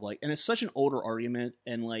as well, like, and it's such an older argument,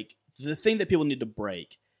 and like the thing that people need to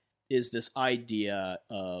break is this idea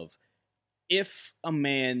of if a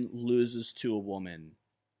man loses to a woman,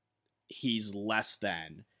 he's less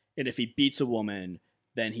than, and if he beats a woman,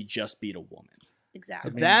 then he just beat a woman.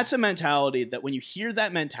 Exactly. That's a mentality that when you hear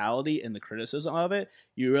that mentality and the criticism of it,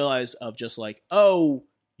 you realize of just like, oh,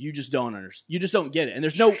 you just don't understand, you just don't get it, and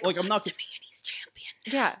there's no like I'm not.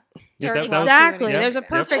 yeah. Yeah, Dirty that was- Exactly. Yeah. There's a Yep.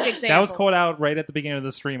 perfect example. That was called out right at the beginning of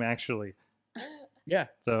the stream, actually. Yeah,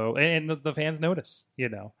 So, and the fans notice, you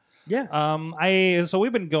know. yeah. So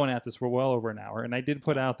we've been going at this for well over an hour, and I did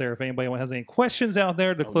put out there if anybody has any questions out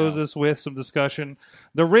there to close no. this with some discussion.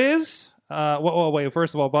 The Riz. Wait.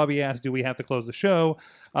 First of all, Bobby asked, "Do we have to close the show?"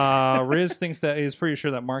 Riz thinks that he's pretty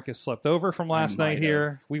sure that Marcus slept over from last might night. have.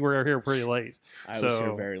 Here, we were here pretty late. I was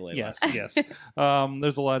here very late. Yes, last night. yes.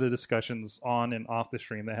 There's a lot of discussions on and off the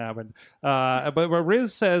stream that happened. But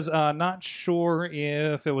Riz says, not sure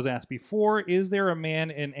if it was asked before. Is there a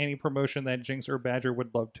man in any promotion that Jinx or Badger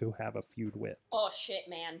would love to have a feud with? Oh shit,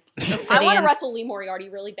 man! I want to wrestle Lee Moriarty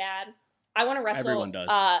really bad. I want to wrestle. Everyone does.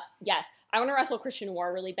 Yes, I want to wrestle Christian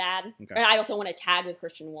Noir really bad, Okay. and I also want to tag with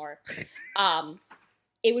Christian Noir.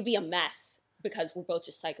 It would be a mess because we're both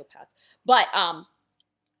just psychopaths. But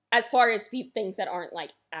as far as things that aren't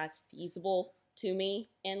like as feasible to me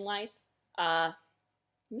in life, let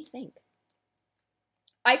me think.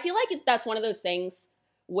 I feel like that's one of those things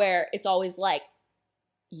where it's always like,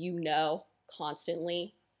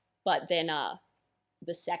 constantly, but then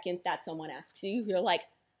the second that someone asks you, you're like,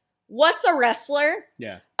 "What's a wrestler?"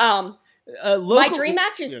 Yeah. My dream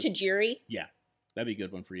match is yeah. Tajiri. Yeah. That'd be a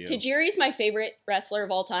good one for you. Tajiri's my favorite wrestler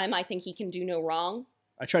of all time. I think he can do no wrong.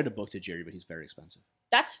 I tried to book Tajiri, but he's very expensive.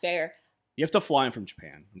 That's fair. You have to fly him from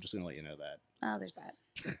Japan. I'm just going to let you know that. Oh, there's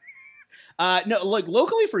that. No, like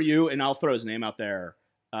locally for you, and I'll throw his name out there,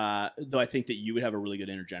 though I think that you would have a really good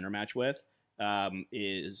intergender match with,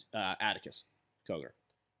 is Atticus Cogar.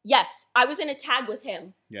 Yes, I was in a tag with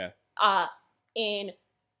him. Yeah. In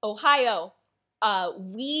Ohio.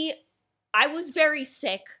 I was very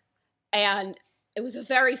sick, and it was a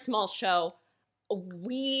very small show.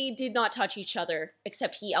 We did not touch each other,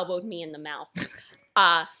 except he elbowed me in the mouth.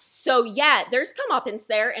 So yeah, there's comeuppance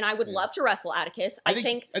there, and I would love to wrestle Atticus. I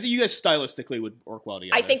think you guys stylistically would work well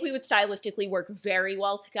together. I think we would stylistically work very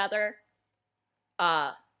well together.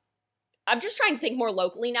 I'm just trying to think more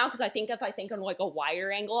locally now, because I think if I think on like a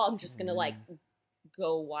wider angle, I'm just gonna like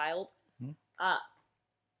go wild.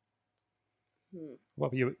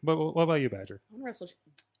 What about you, Badger? I wanna wrestle.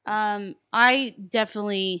 I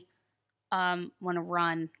definitely want to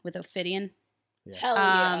run with Ophidian. Hell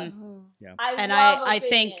yeah! Yeah. I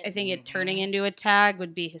think it turning into a tag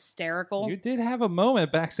would be hysterical. You did have a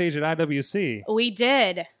moment backstage at IWC. We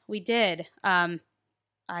did. I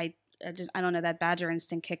don't know, that Badger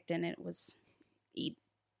instinct kicked in. It was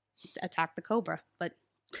attack the Cobra, but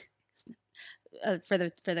for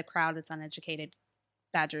the crowd that's uneducated,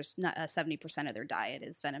 Badgers 70% of their diet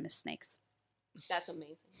is venomous snakes. That's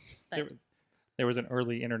amazing. But There was an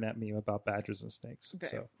early internet meme about badgers and snakes.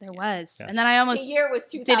 So there was, yes. and then I almost The year was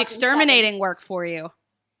 2007. did exterminating work for you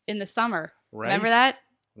in the summer. Right. Remember that?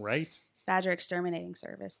 Right. Badger exterminating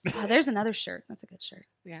service. Oh, there's another shirt. That's a good shirt.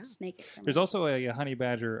 Yeah. Snake exterminating. There's also a honey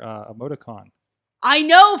badger emoticon. I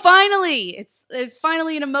know. Finally, there's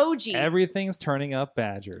finally an emoji. Everything's turning up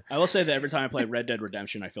badger. I will say that every time I play Red Dead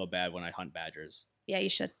Redemption, I feel bad when I hunt badgers. Yeah, you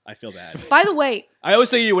should. I feel bad. By the way, I always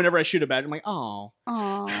think of you whenever I shoot a badger. I'm like, oh.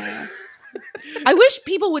 Aww. I wish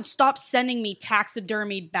people would stop sending me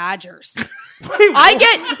taxidermied badgers. Wait. I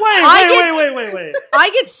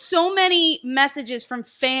get so many messages from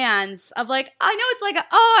fans of like, I know it's like,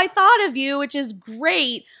 oh, I thought of you, which is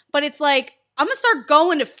great, but it's like, I'm gonna start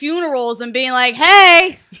going to funerals and being like,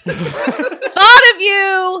 hey, thought of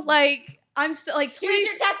you. Like, I'm still like, please.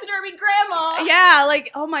 Here's your taxidermy grandma. Yeah,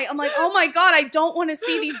 like, I'm like, oh my God, I don't want to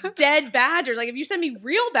see these dead badgers. Like, if you send me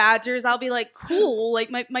real badgers, I'll be like, cool. Like,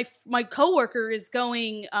 my coworker is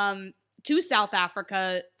going to South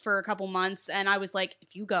Africa for a couple months, and I was like,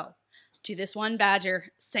 if you go to this one badger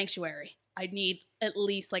sanctuary, I need at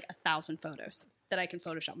least like 1,000 photos that I can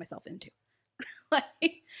Photoshop myself into. Like,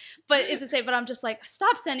 but it's the same. But I'm just like,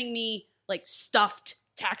 stop sending me like stuffed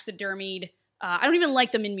taxidermied. I don't even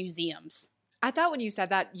like them in museums. I thought when you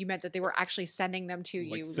said that, you meant that they were actually sending them to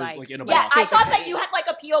you, like in a Yeah, box. I thought that you had like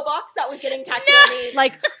a P.O. box that was getting taxidermied.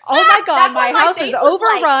 like, oh my God, That's what my my house face is was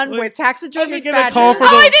like. overrun with taxidermy get a call badgers.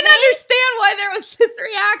 for Oh, I didn't understand why there was this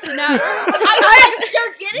reaction. Now,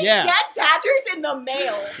 You're getting Yeah. dead badgers in the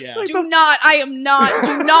mail. Yeah. do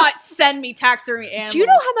not send me taxidermy animals. Do you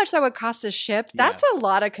know how much that would cost to ship? Yeah. That's a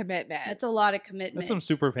lot of commitment. That's a lot of commitment. That's some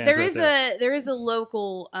super fans. There right is there is a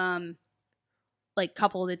local like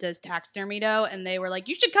couple that does taxidermy though, and they were like,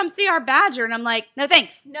 you should come see our badger, and I'm like, no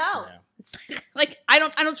thanks. No. Yeah. Like, I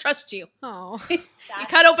don't trust you. Oh, You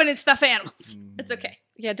cut open and stuff animals. It's okay.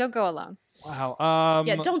 yeah. Don't go alone. Wow.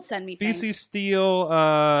 Yeah, don't send me things. BC Steele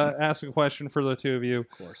asked a question for the two of you. Of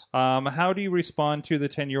course. How do you respond to the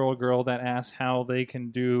 10-year-old girl that asks how they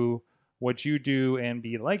can do what you do and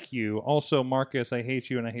be like you? Also, Marcus, I hate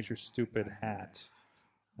you and I hate your stupid hat.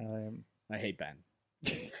 I hate Ben.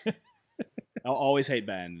 I'll always hate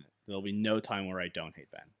Ben. There'll be no time where I don't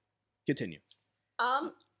hate Ben. Continue.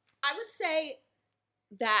 I would say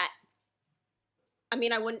that, I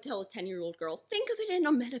mean, I wouldn't tell a 10-year-old girl, think of it in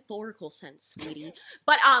a metaphorical sense, sweetie.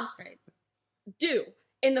 But, Right. do,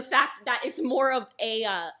 in the fact that it's more of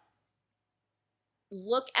a,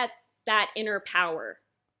 look at that inner power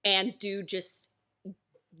and do just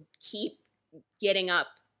keep getting up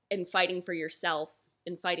and fighting for yourself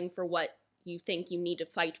and fighting for what you think you need to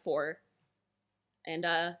fight for. And,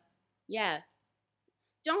 yeah,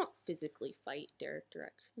 don't physically fight Derek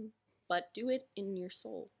Direction, but do it in your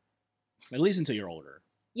soul. At least until you're older.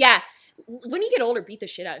 Yeah, when you get older, beat the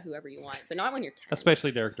shit out of whoever you want, but not when you're 10.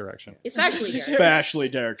 Especially Derek Direction. Especially Derek. Especially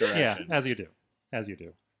Derek Yeah, Direction. as you do. As you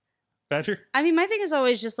do. Badger? I mean, my thing is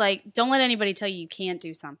always just like, don't let anybody tell you can't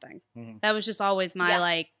do something. Mhm. That was just always my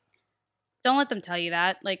like, don't let them tell you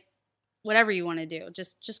that. Like, whatever you want to do,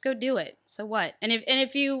 just go do it. So what? And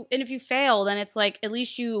if you fail, then it's like, at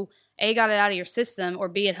least you A, got it out of your system, or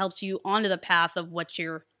B, it helps you onto the path of what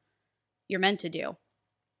you're meant to do.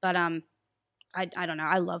 But I don't know.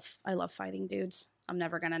 I love fighting dudes. I'm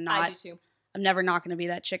never gonna not. I do too. I'm never not going to be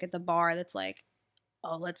that chick at the bar that's like,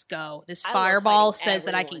 oh, let's go. This I love fireball fighting says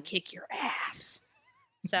that I can everyone. kick your ass.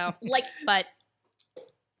 So, Like, but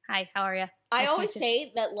hi, how are you? I always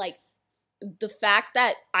say that, like, the fact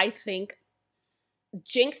that I think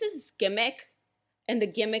Jinx's gimmick and the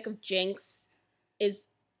gimmick of Jinx is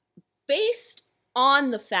based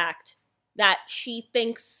on the fact that she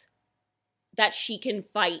thinks that she can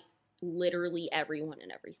fight literally everyone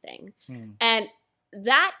and everything. And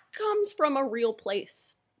that comes from a real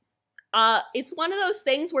place. It's one of those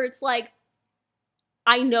things where it's like,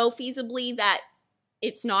 I know feasibly that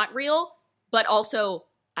it's not real, but also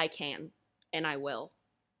I can and I will.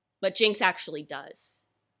 But Jinx actually does.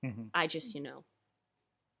 I just,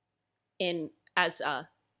 as a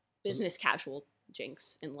business casual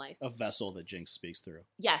Jinx in life. A vessel that Jinx speaks through.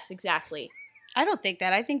 Yes, exactly. I don't think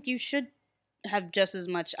that. I think you should have just as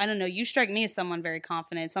much. I don't know. You strike me as someone very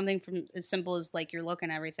confident. Something from as simple as like your look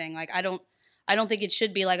and everything. Like I don't think it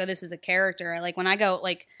should be like, oh, this is a character. Like when I go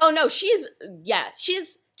like, Oh no, she's. do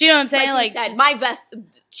you know what I'm saying? Like, Like you said,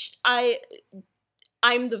 my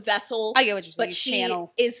I'm the vessel. I get what you're saying. but You she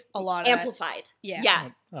channel is a lot of that. amplified. Yeah. Yeah.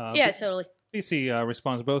 Yeah, totally. BC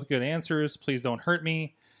responds both good answers. Please don't hurt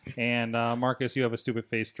me. And Marcus, you have a stupid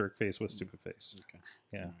face, jerk face with stupid face. Okay.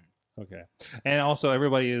 Yeah. Okay. And also,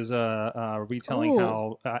 everybody is retelling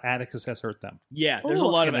Ooh. how Atticus has hurt them. Yeah, there's a Ooh.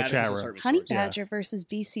 lot In of the chat Atticus' room. service Honey stories. Badger versus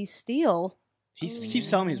BC Steel. He keeps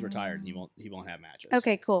telling me he's retired and he won't have matches.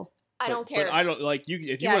 Okay, cool. I don't care. But I don't like you.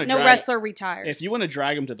 If you Yeah, want to no wrestler retires. if you want to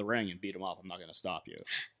drag him to the ring and beat him up, I'm not going to stop you.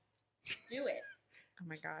 Do it. Oh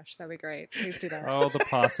my gosh, that'd be great. Please do that. Oh, the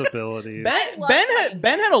possibilities. love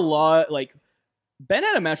Ben had a lot. Like Ben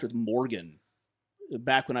had a match with Morgan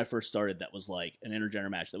back when I first started. That was like an intergender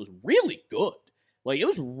match that was really good. Like it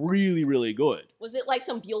was really, really good. Was it like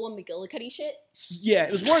some Beulah McGillicuddy shit? Yeah,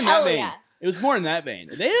 it was more in that Hell vein. yeah. It was more in that vein.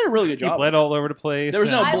 They did a really good He job. bled all over the place. There was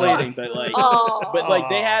no I bleeding, love- but like, Oh. but like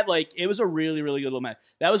they had like it was a really, really good little match.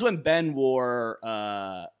 That was when Ben wore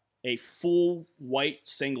a full white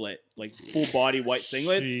singlet, like full body white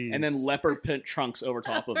singlet, and then Jeez. leopard print trunks over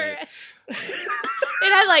top of it. It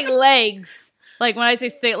had like legs. Like when I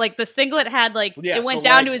say like the singlet had like Yeah, it went the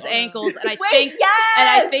down to legs. his ankles, and I Wait, think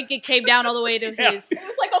yes! it came down all the way to Yeah. his. It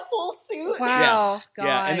was like a full suit. Wow. God.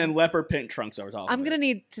 Yeah, and then leopard print trunks over top. I'm of gonna it.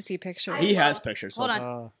 need to see pictures. He has pictures. Hold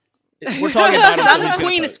on. We're talking about him. so I'm he's the gonna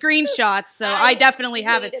queen of post. screenshots, so I definitely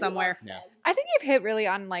have it hated somewhere. love Yeah. that. I think you've hit really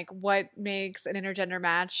on like what makes an intergender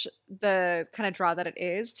match the kind of draw that it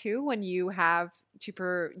is too. When you have two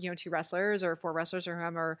wrestlers or four wrestlers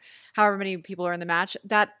or however many people are in the match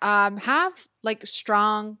that have like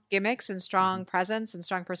strong gimmicks and strong presence and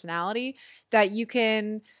strong personality that you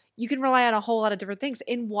can rely on a whole lot of different things.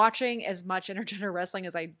 In watching as much intergender wrestling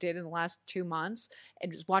as I did in the last 2 months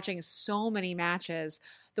and just watching so many matches,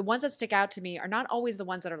 the ones that stick out to me are not always the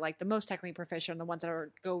ones that are like the most technically proficient, the ones that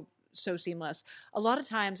go so seamless. A lot of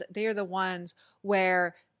times they are the ones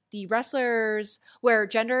where the wrestlers, where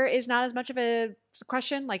gender is not as much of a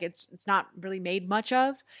question, like it's not really made much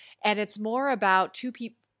of, and it's more about two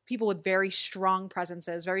people with very strong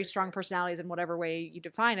presences, very strong personalities in whatever way you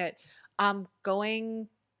define it, going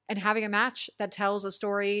and having a match that tells a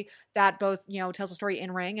story that both, tells a story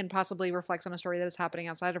in ring and possibly reflects on a story that is happening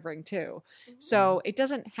outside of ring too. So it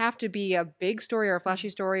doesn't have to be a big story or a flashy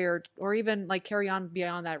story or even like carry on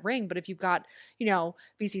beyond that ring. But if you've got,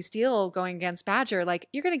 BC Steel going against Badger, like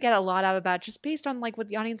you're going to get a lot out of that just based on like what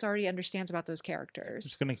the audience already understands about those characters.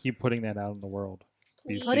 Just gonna keep putting that out in the world.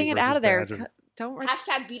 Please. BC Putting it out of versus there. Badger. Don't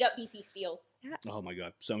Hashtag beat up BC Steel. Oh my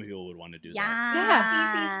god, some people would want to do that.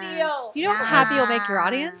 Yeah. BC Steel. You know how happy you'll make your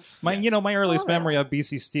audience? My earliest memory of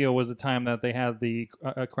BC Steel was the time that they had the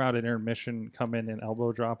a crowd at intermission come in and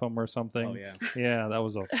elbow drop him or something. Oh yeah. Yeah, that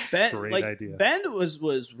was a Ben, great idea. Ben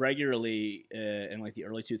was regularly in like the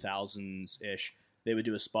early 2000s ish. They would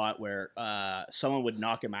do a spot where someone would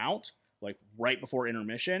knock him out like right before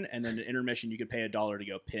intermission, and then the intermission you could pay $1 to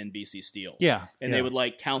go pin BC Steel. Yeah, And they would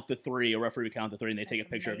like count the three, a referee would count the three, and they take a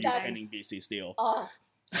That's picture of you amazing. pinning BC Steel. Oh,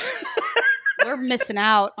 We're missing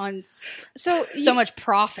out on So so much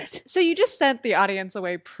profit. So you just sent the audience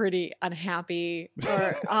away pretty unhappy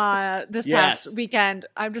for this Yes. past weekend.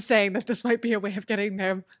 I'm just saying that this might be a way of getting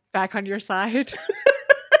them back on your side.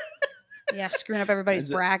 Yeah, screwing up everybody's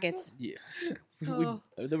Is it- brackets. Yeah. Oh.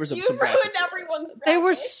 There was you some ruined everyone's. They were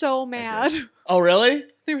bracket. so mad. Oh really?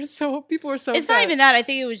 People were so It's sad. not even that. I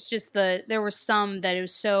think it was just there were some that it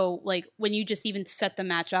was so like when you just even set the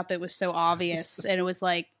match up, it was so obvious, and it was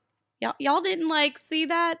like y'all didn't like see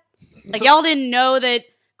that, like y'all didn't know that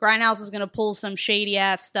Grindhouse was gonna pull some shady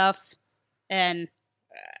ass stuff, and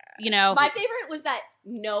My favorite was that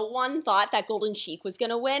no one thought that Golden Sheik was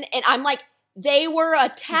gonna win, and I'm like, They were a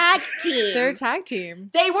tag team. They're a tag team.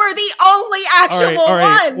 They were the only actual all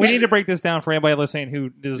right. ones. We need to break this down for anybody listening who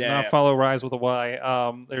does Yeah, not yeah. follow Rise with a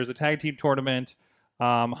Y. There's a tag team tournament.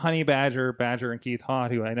 Honey Badger, and Keith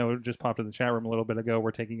Hott, who I know just popped in the chat room a little bit ago,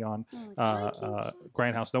 were taking on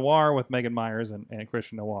Grindhouse Noir with Megan Myers and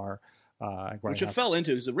Christian Noir. Which it fell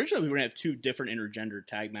into, because originally we were going to have 2 different intergender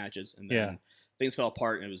tag matches, and then things fell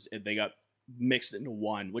apart, and they got mixed into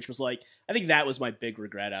one, which was like, I think that was my big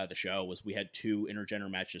regret out of the show, was we had 2 intergender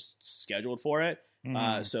matches scheduled for it.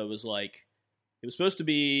 So it was like, it was supposed to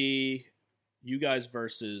be you guys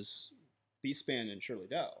versus Beastman and Shirley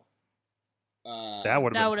Doe. That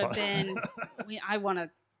would have been. I want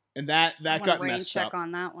to. And that got rain messed check up.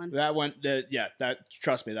 on that one. That one,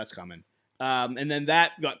 trust me, that's coming. And then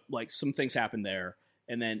that got, like, some things happened there,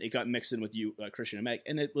 and then it got mixed in with you, Christian and Meg,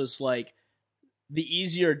 and it was like the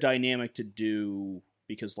easier dynamic to do,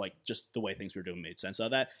 because like just the way things were doing made sense out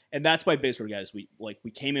of that. And that's my base for guys. We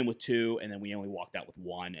came in with 2, and then we only walked out with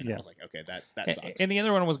 1, and I was like, okay, that sucks. And the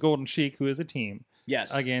other one was Golden Sheik, who is a team.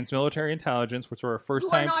 Yes. Against Military Intelligence, which were a Who are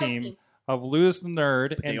first-time not a team of Lewis the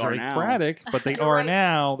Nerd and Drake Braddock, but they You're are right.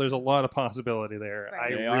 now. There's a lot of possibility there.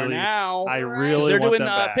 Right. They are now. I Right. really They're want doing them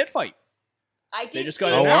back. Pit Fight. I did They just see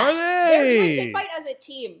got that. announced. They're doing Hey! Pit Fight as a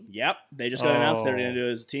team. Yep. They just got announced they're Oh. going to do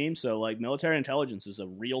it as a team. So, like, Military Intelligence is a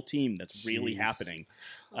real team that's really Jeez. happening.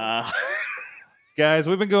 Guys,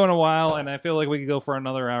 we've been going a while, and I feel like we could go for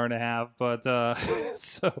another hour and a half. But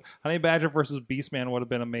so, Honey Badger versus Beastman would have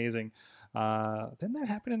been amazing. Didn't that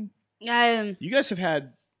happen You guys have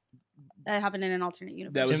had... That happened in an alternate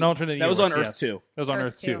universe. in an alternate that was universe? on Earth Yes. 2. That was on Earth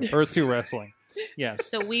Earth 2. 2. Earth 2 wrestling. Yes,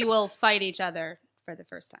 So we will fight each other for the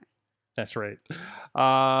first time. that's right.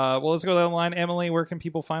 Well, let's go down the line. Emily, where can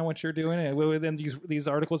people find what you're doing within these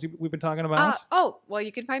articles we've been talking about? Well,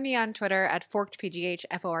 you can find me on Twitter at ForkedPGH,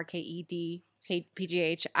 FORKED.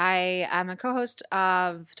 PGH. I am a co-host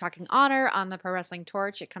of Talking Honor on the Pro Wrestling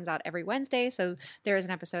Torch. It comes out every Wednesday, so there is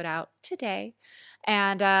an episode out today.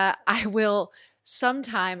 And I will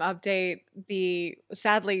sometime update the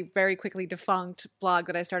sadly very quickly defunct blog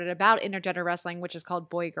that I started about intergender wrestling, which is called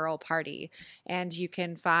Boy Girl Party. And you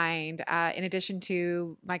can find, in addition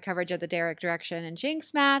to my coverage of the Derek Direction and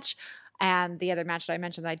Jinx match, and the other match that I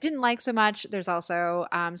mentioned that I didn't like so much, there's also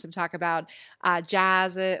some talk about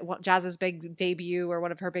Jazz's big debut, or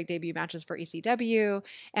one of her big debut matches for ECW,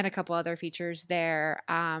 and a couple other features there.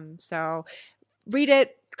 So read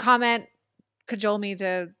it, comment, cajole me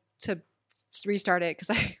to restart it,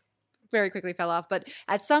 because I very quickly fell off. But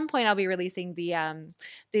at some point I'll be releasing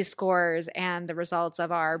the scores and the results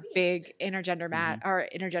of our big intergender our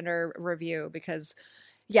intergender review, because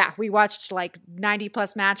we watched like 90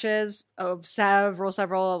 plus matches of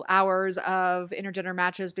several hours of intergender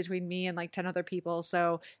matches between me and like 10 other people.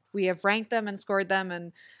 So we have ranked them and scored them,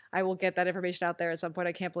 and I will get that information out there at some point.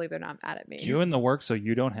 I can't believe they're not mad at me. Doing the work so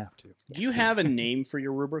you don't have to. Do you have a name for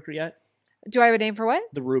your rubric yet? Do I have a name for what?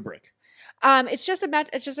 The rubric. It's just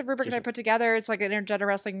a rubric that I put together. It's like an intergender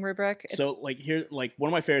wrestling rubric. So like here, like one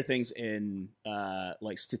of my favorite things in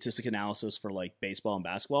like statistic analysis for like baseball and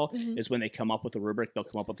basketball is when they come up with a rubric, they'll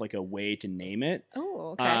come up with like a way to name it.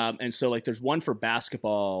 Oh, okay. And so like there's one for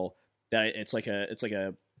basketball that it's like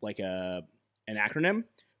an acronym,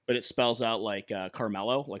 but it spells out like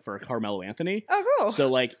Carmelo, like for Carmelo Anthony. Oh, cool. So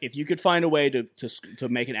like if you could find a way to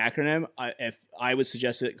make an acronym, I would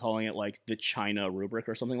suggest calling it like the China rubric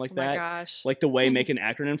or something like Oh that. my gosh. Like the way make an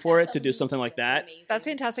acronym for it to do something like that. Amazing. That's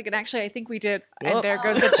fantastic. And actually, I think we did. Oh. And there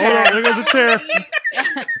goes the Oh, chair. there goes the chair.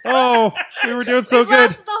 Oh, we were doing so We good.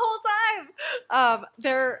 lasted the whole time.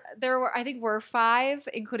 There were, I think, were 5,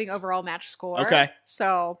 including overall match score. Okay.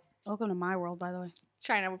 So Welcome to my world, by the way.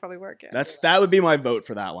 China would probably work. Yeah. That would be my vote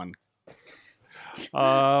for that one.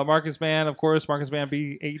 Marcus Mann, of course. Marcus Mann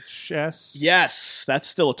BHS. Yes, that's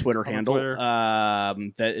still a Twitter On handle. Twitter.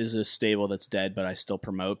 That is a stable that's dead, but I still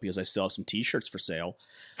promote because I still have some T-shirts for sale.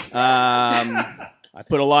 I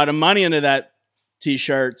put a lot of money into that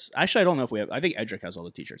T-shirts. Actually, I don't know if we have. I think Edric has all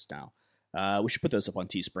the T-shirts now. We should put those up on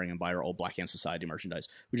Teespring and buy our old Black Hand Society merchandise,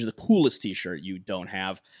 which is the coolest T-shirt you don't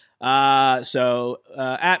have. So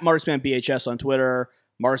at Marksman BHS on Twitter,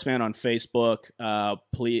 Marksman on Facebook.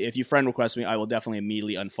 Please, if you friend request me, I will definitely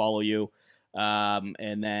immediately unfollow you.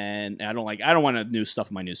 And then I don't want to new stuff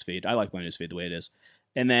in my newsfeed. I like my newsfeed the way it is.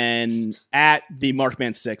 And then at the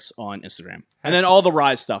Markman6 on Instagram, and then all the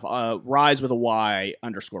Rise stuff. Rise with a Y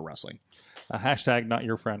 _wrestling. Hashtag not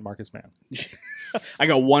your friend, Marcus Mann. I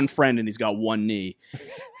got one friend and he's got one knee.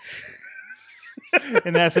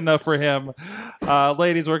 And that's enough for him.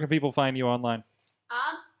 Ladies, where can people find you online?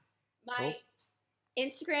 My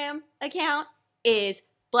Instagram account is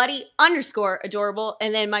bloody_adorable,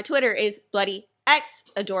 and then my Twitter is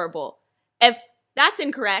bloodyxadorable. If that's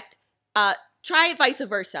incorrect, try it vice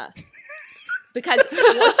versa. Because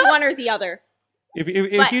it's one or the other.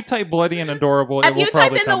 If you type bloody and adorable, it will if you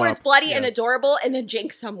type in the words bloody and adorable and then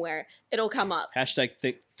jinx somewhere, it'll come up. Hashtag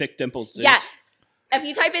thick dimples. Yeah. If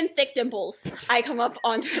you type in thick dimples, I come up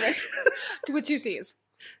on Twitter. With 2 C's.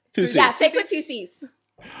 2 C's. Yeah, thick with 2 C's.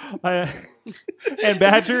 And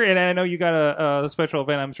Badger, and I know you got a special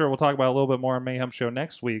event. I'm sure we'll talk about a little bit more on Mayhem Show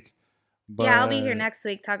next week. But, yeah, I'll be here next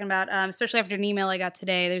week talking about, especially after an email I got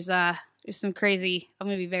today. There's some crazy. I'm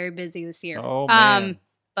going to be very busy this year. Oh man.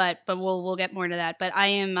 But we'll get more into that. But I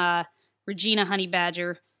am Regina Honey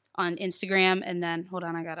Badger on Instagram, and then hold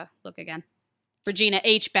on, I gotta look again. Regina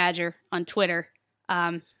H Badger on Twitter.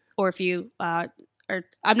 Or if you I'm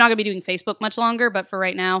not gonna be doing Facebook much longer, but for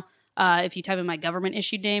right now, if you type in my government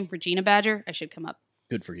issued name, Regina Badger, I should come up.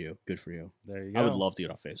 Good for you. Good for you. There you go. I would love to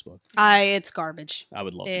get off Facebook. It's garbage. I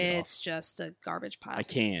would love to get off. It's just a garbage pile. I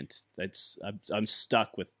can't. I'm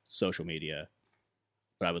stuck with social media,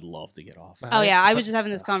 but I would love to get off. Oh yeah, I was just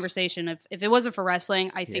having this conversation. If it wasn't for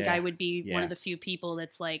wrestling, I think Yeah. I would be one Yeah. of the few people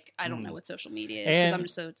that's like, I don't know what social media is And- because I'm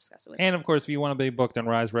just so disgusted with it. And of course, if you want to be booked on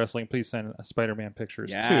Rise Wrestling, please send Spider-Man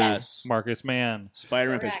pictures Yes. to Marcus Mann.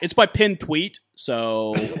 Spider-Man Correct. picture. It's by pinned tweet,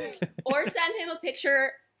 so Or send him a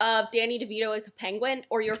picture of Danny DeVito as a penguin,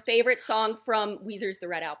 or your favorite song from Weezer's The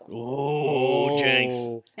Red Album. oh, jinx.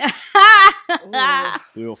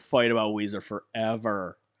 We will fight about Weezer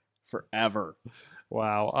forever. Forever.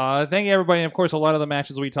 Wow. Thank you, everybody. And of course, a lot of the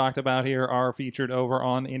matches we talked about here are featured over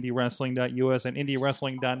on IndieWrestling.us and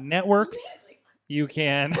IndieWrestling.network. You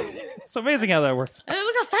can... It's amazing how that works.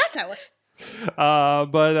 Look how fast that was.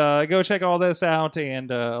 But go check all this out and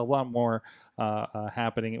a lot more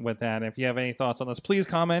happening with that. And if you have any thoughts on this, please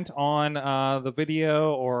comment on the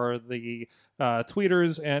video or the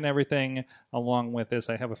tweeters and everything along with this.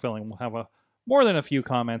 I have a feeling we'll have more than a few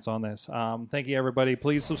comments on this. Thank you, everybody.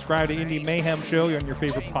 Please subscribe to Indie Mayhem Show on your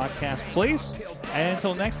favorite podcast place. And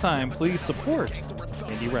until next time, please support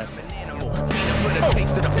Indie Wrestling. For the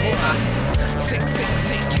taste of the floor. Sick,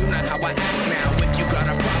 you know how I act now. If you got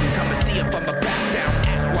a problem, come and see if I'm a back down.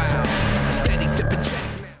 Act wild. Steady sipping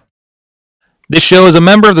Jack now. This show is a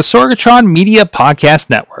member of the Sorgatron Media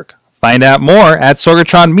Podcast Network. Find out more at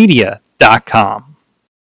sorgatronmedia.com.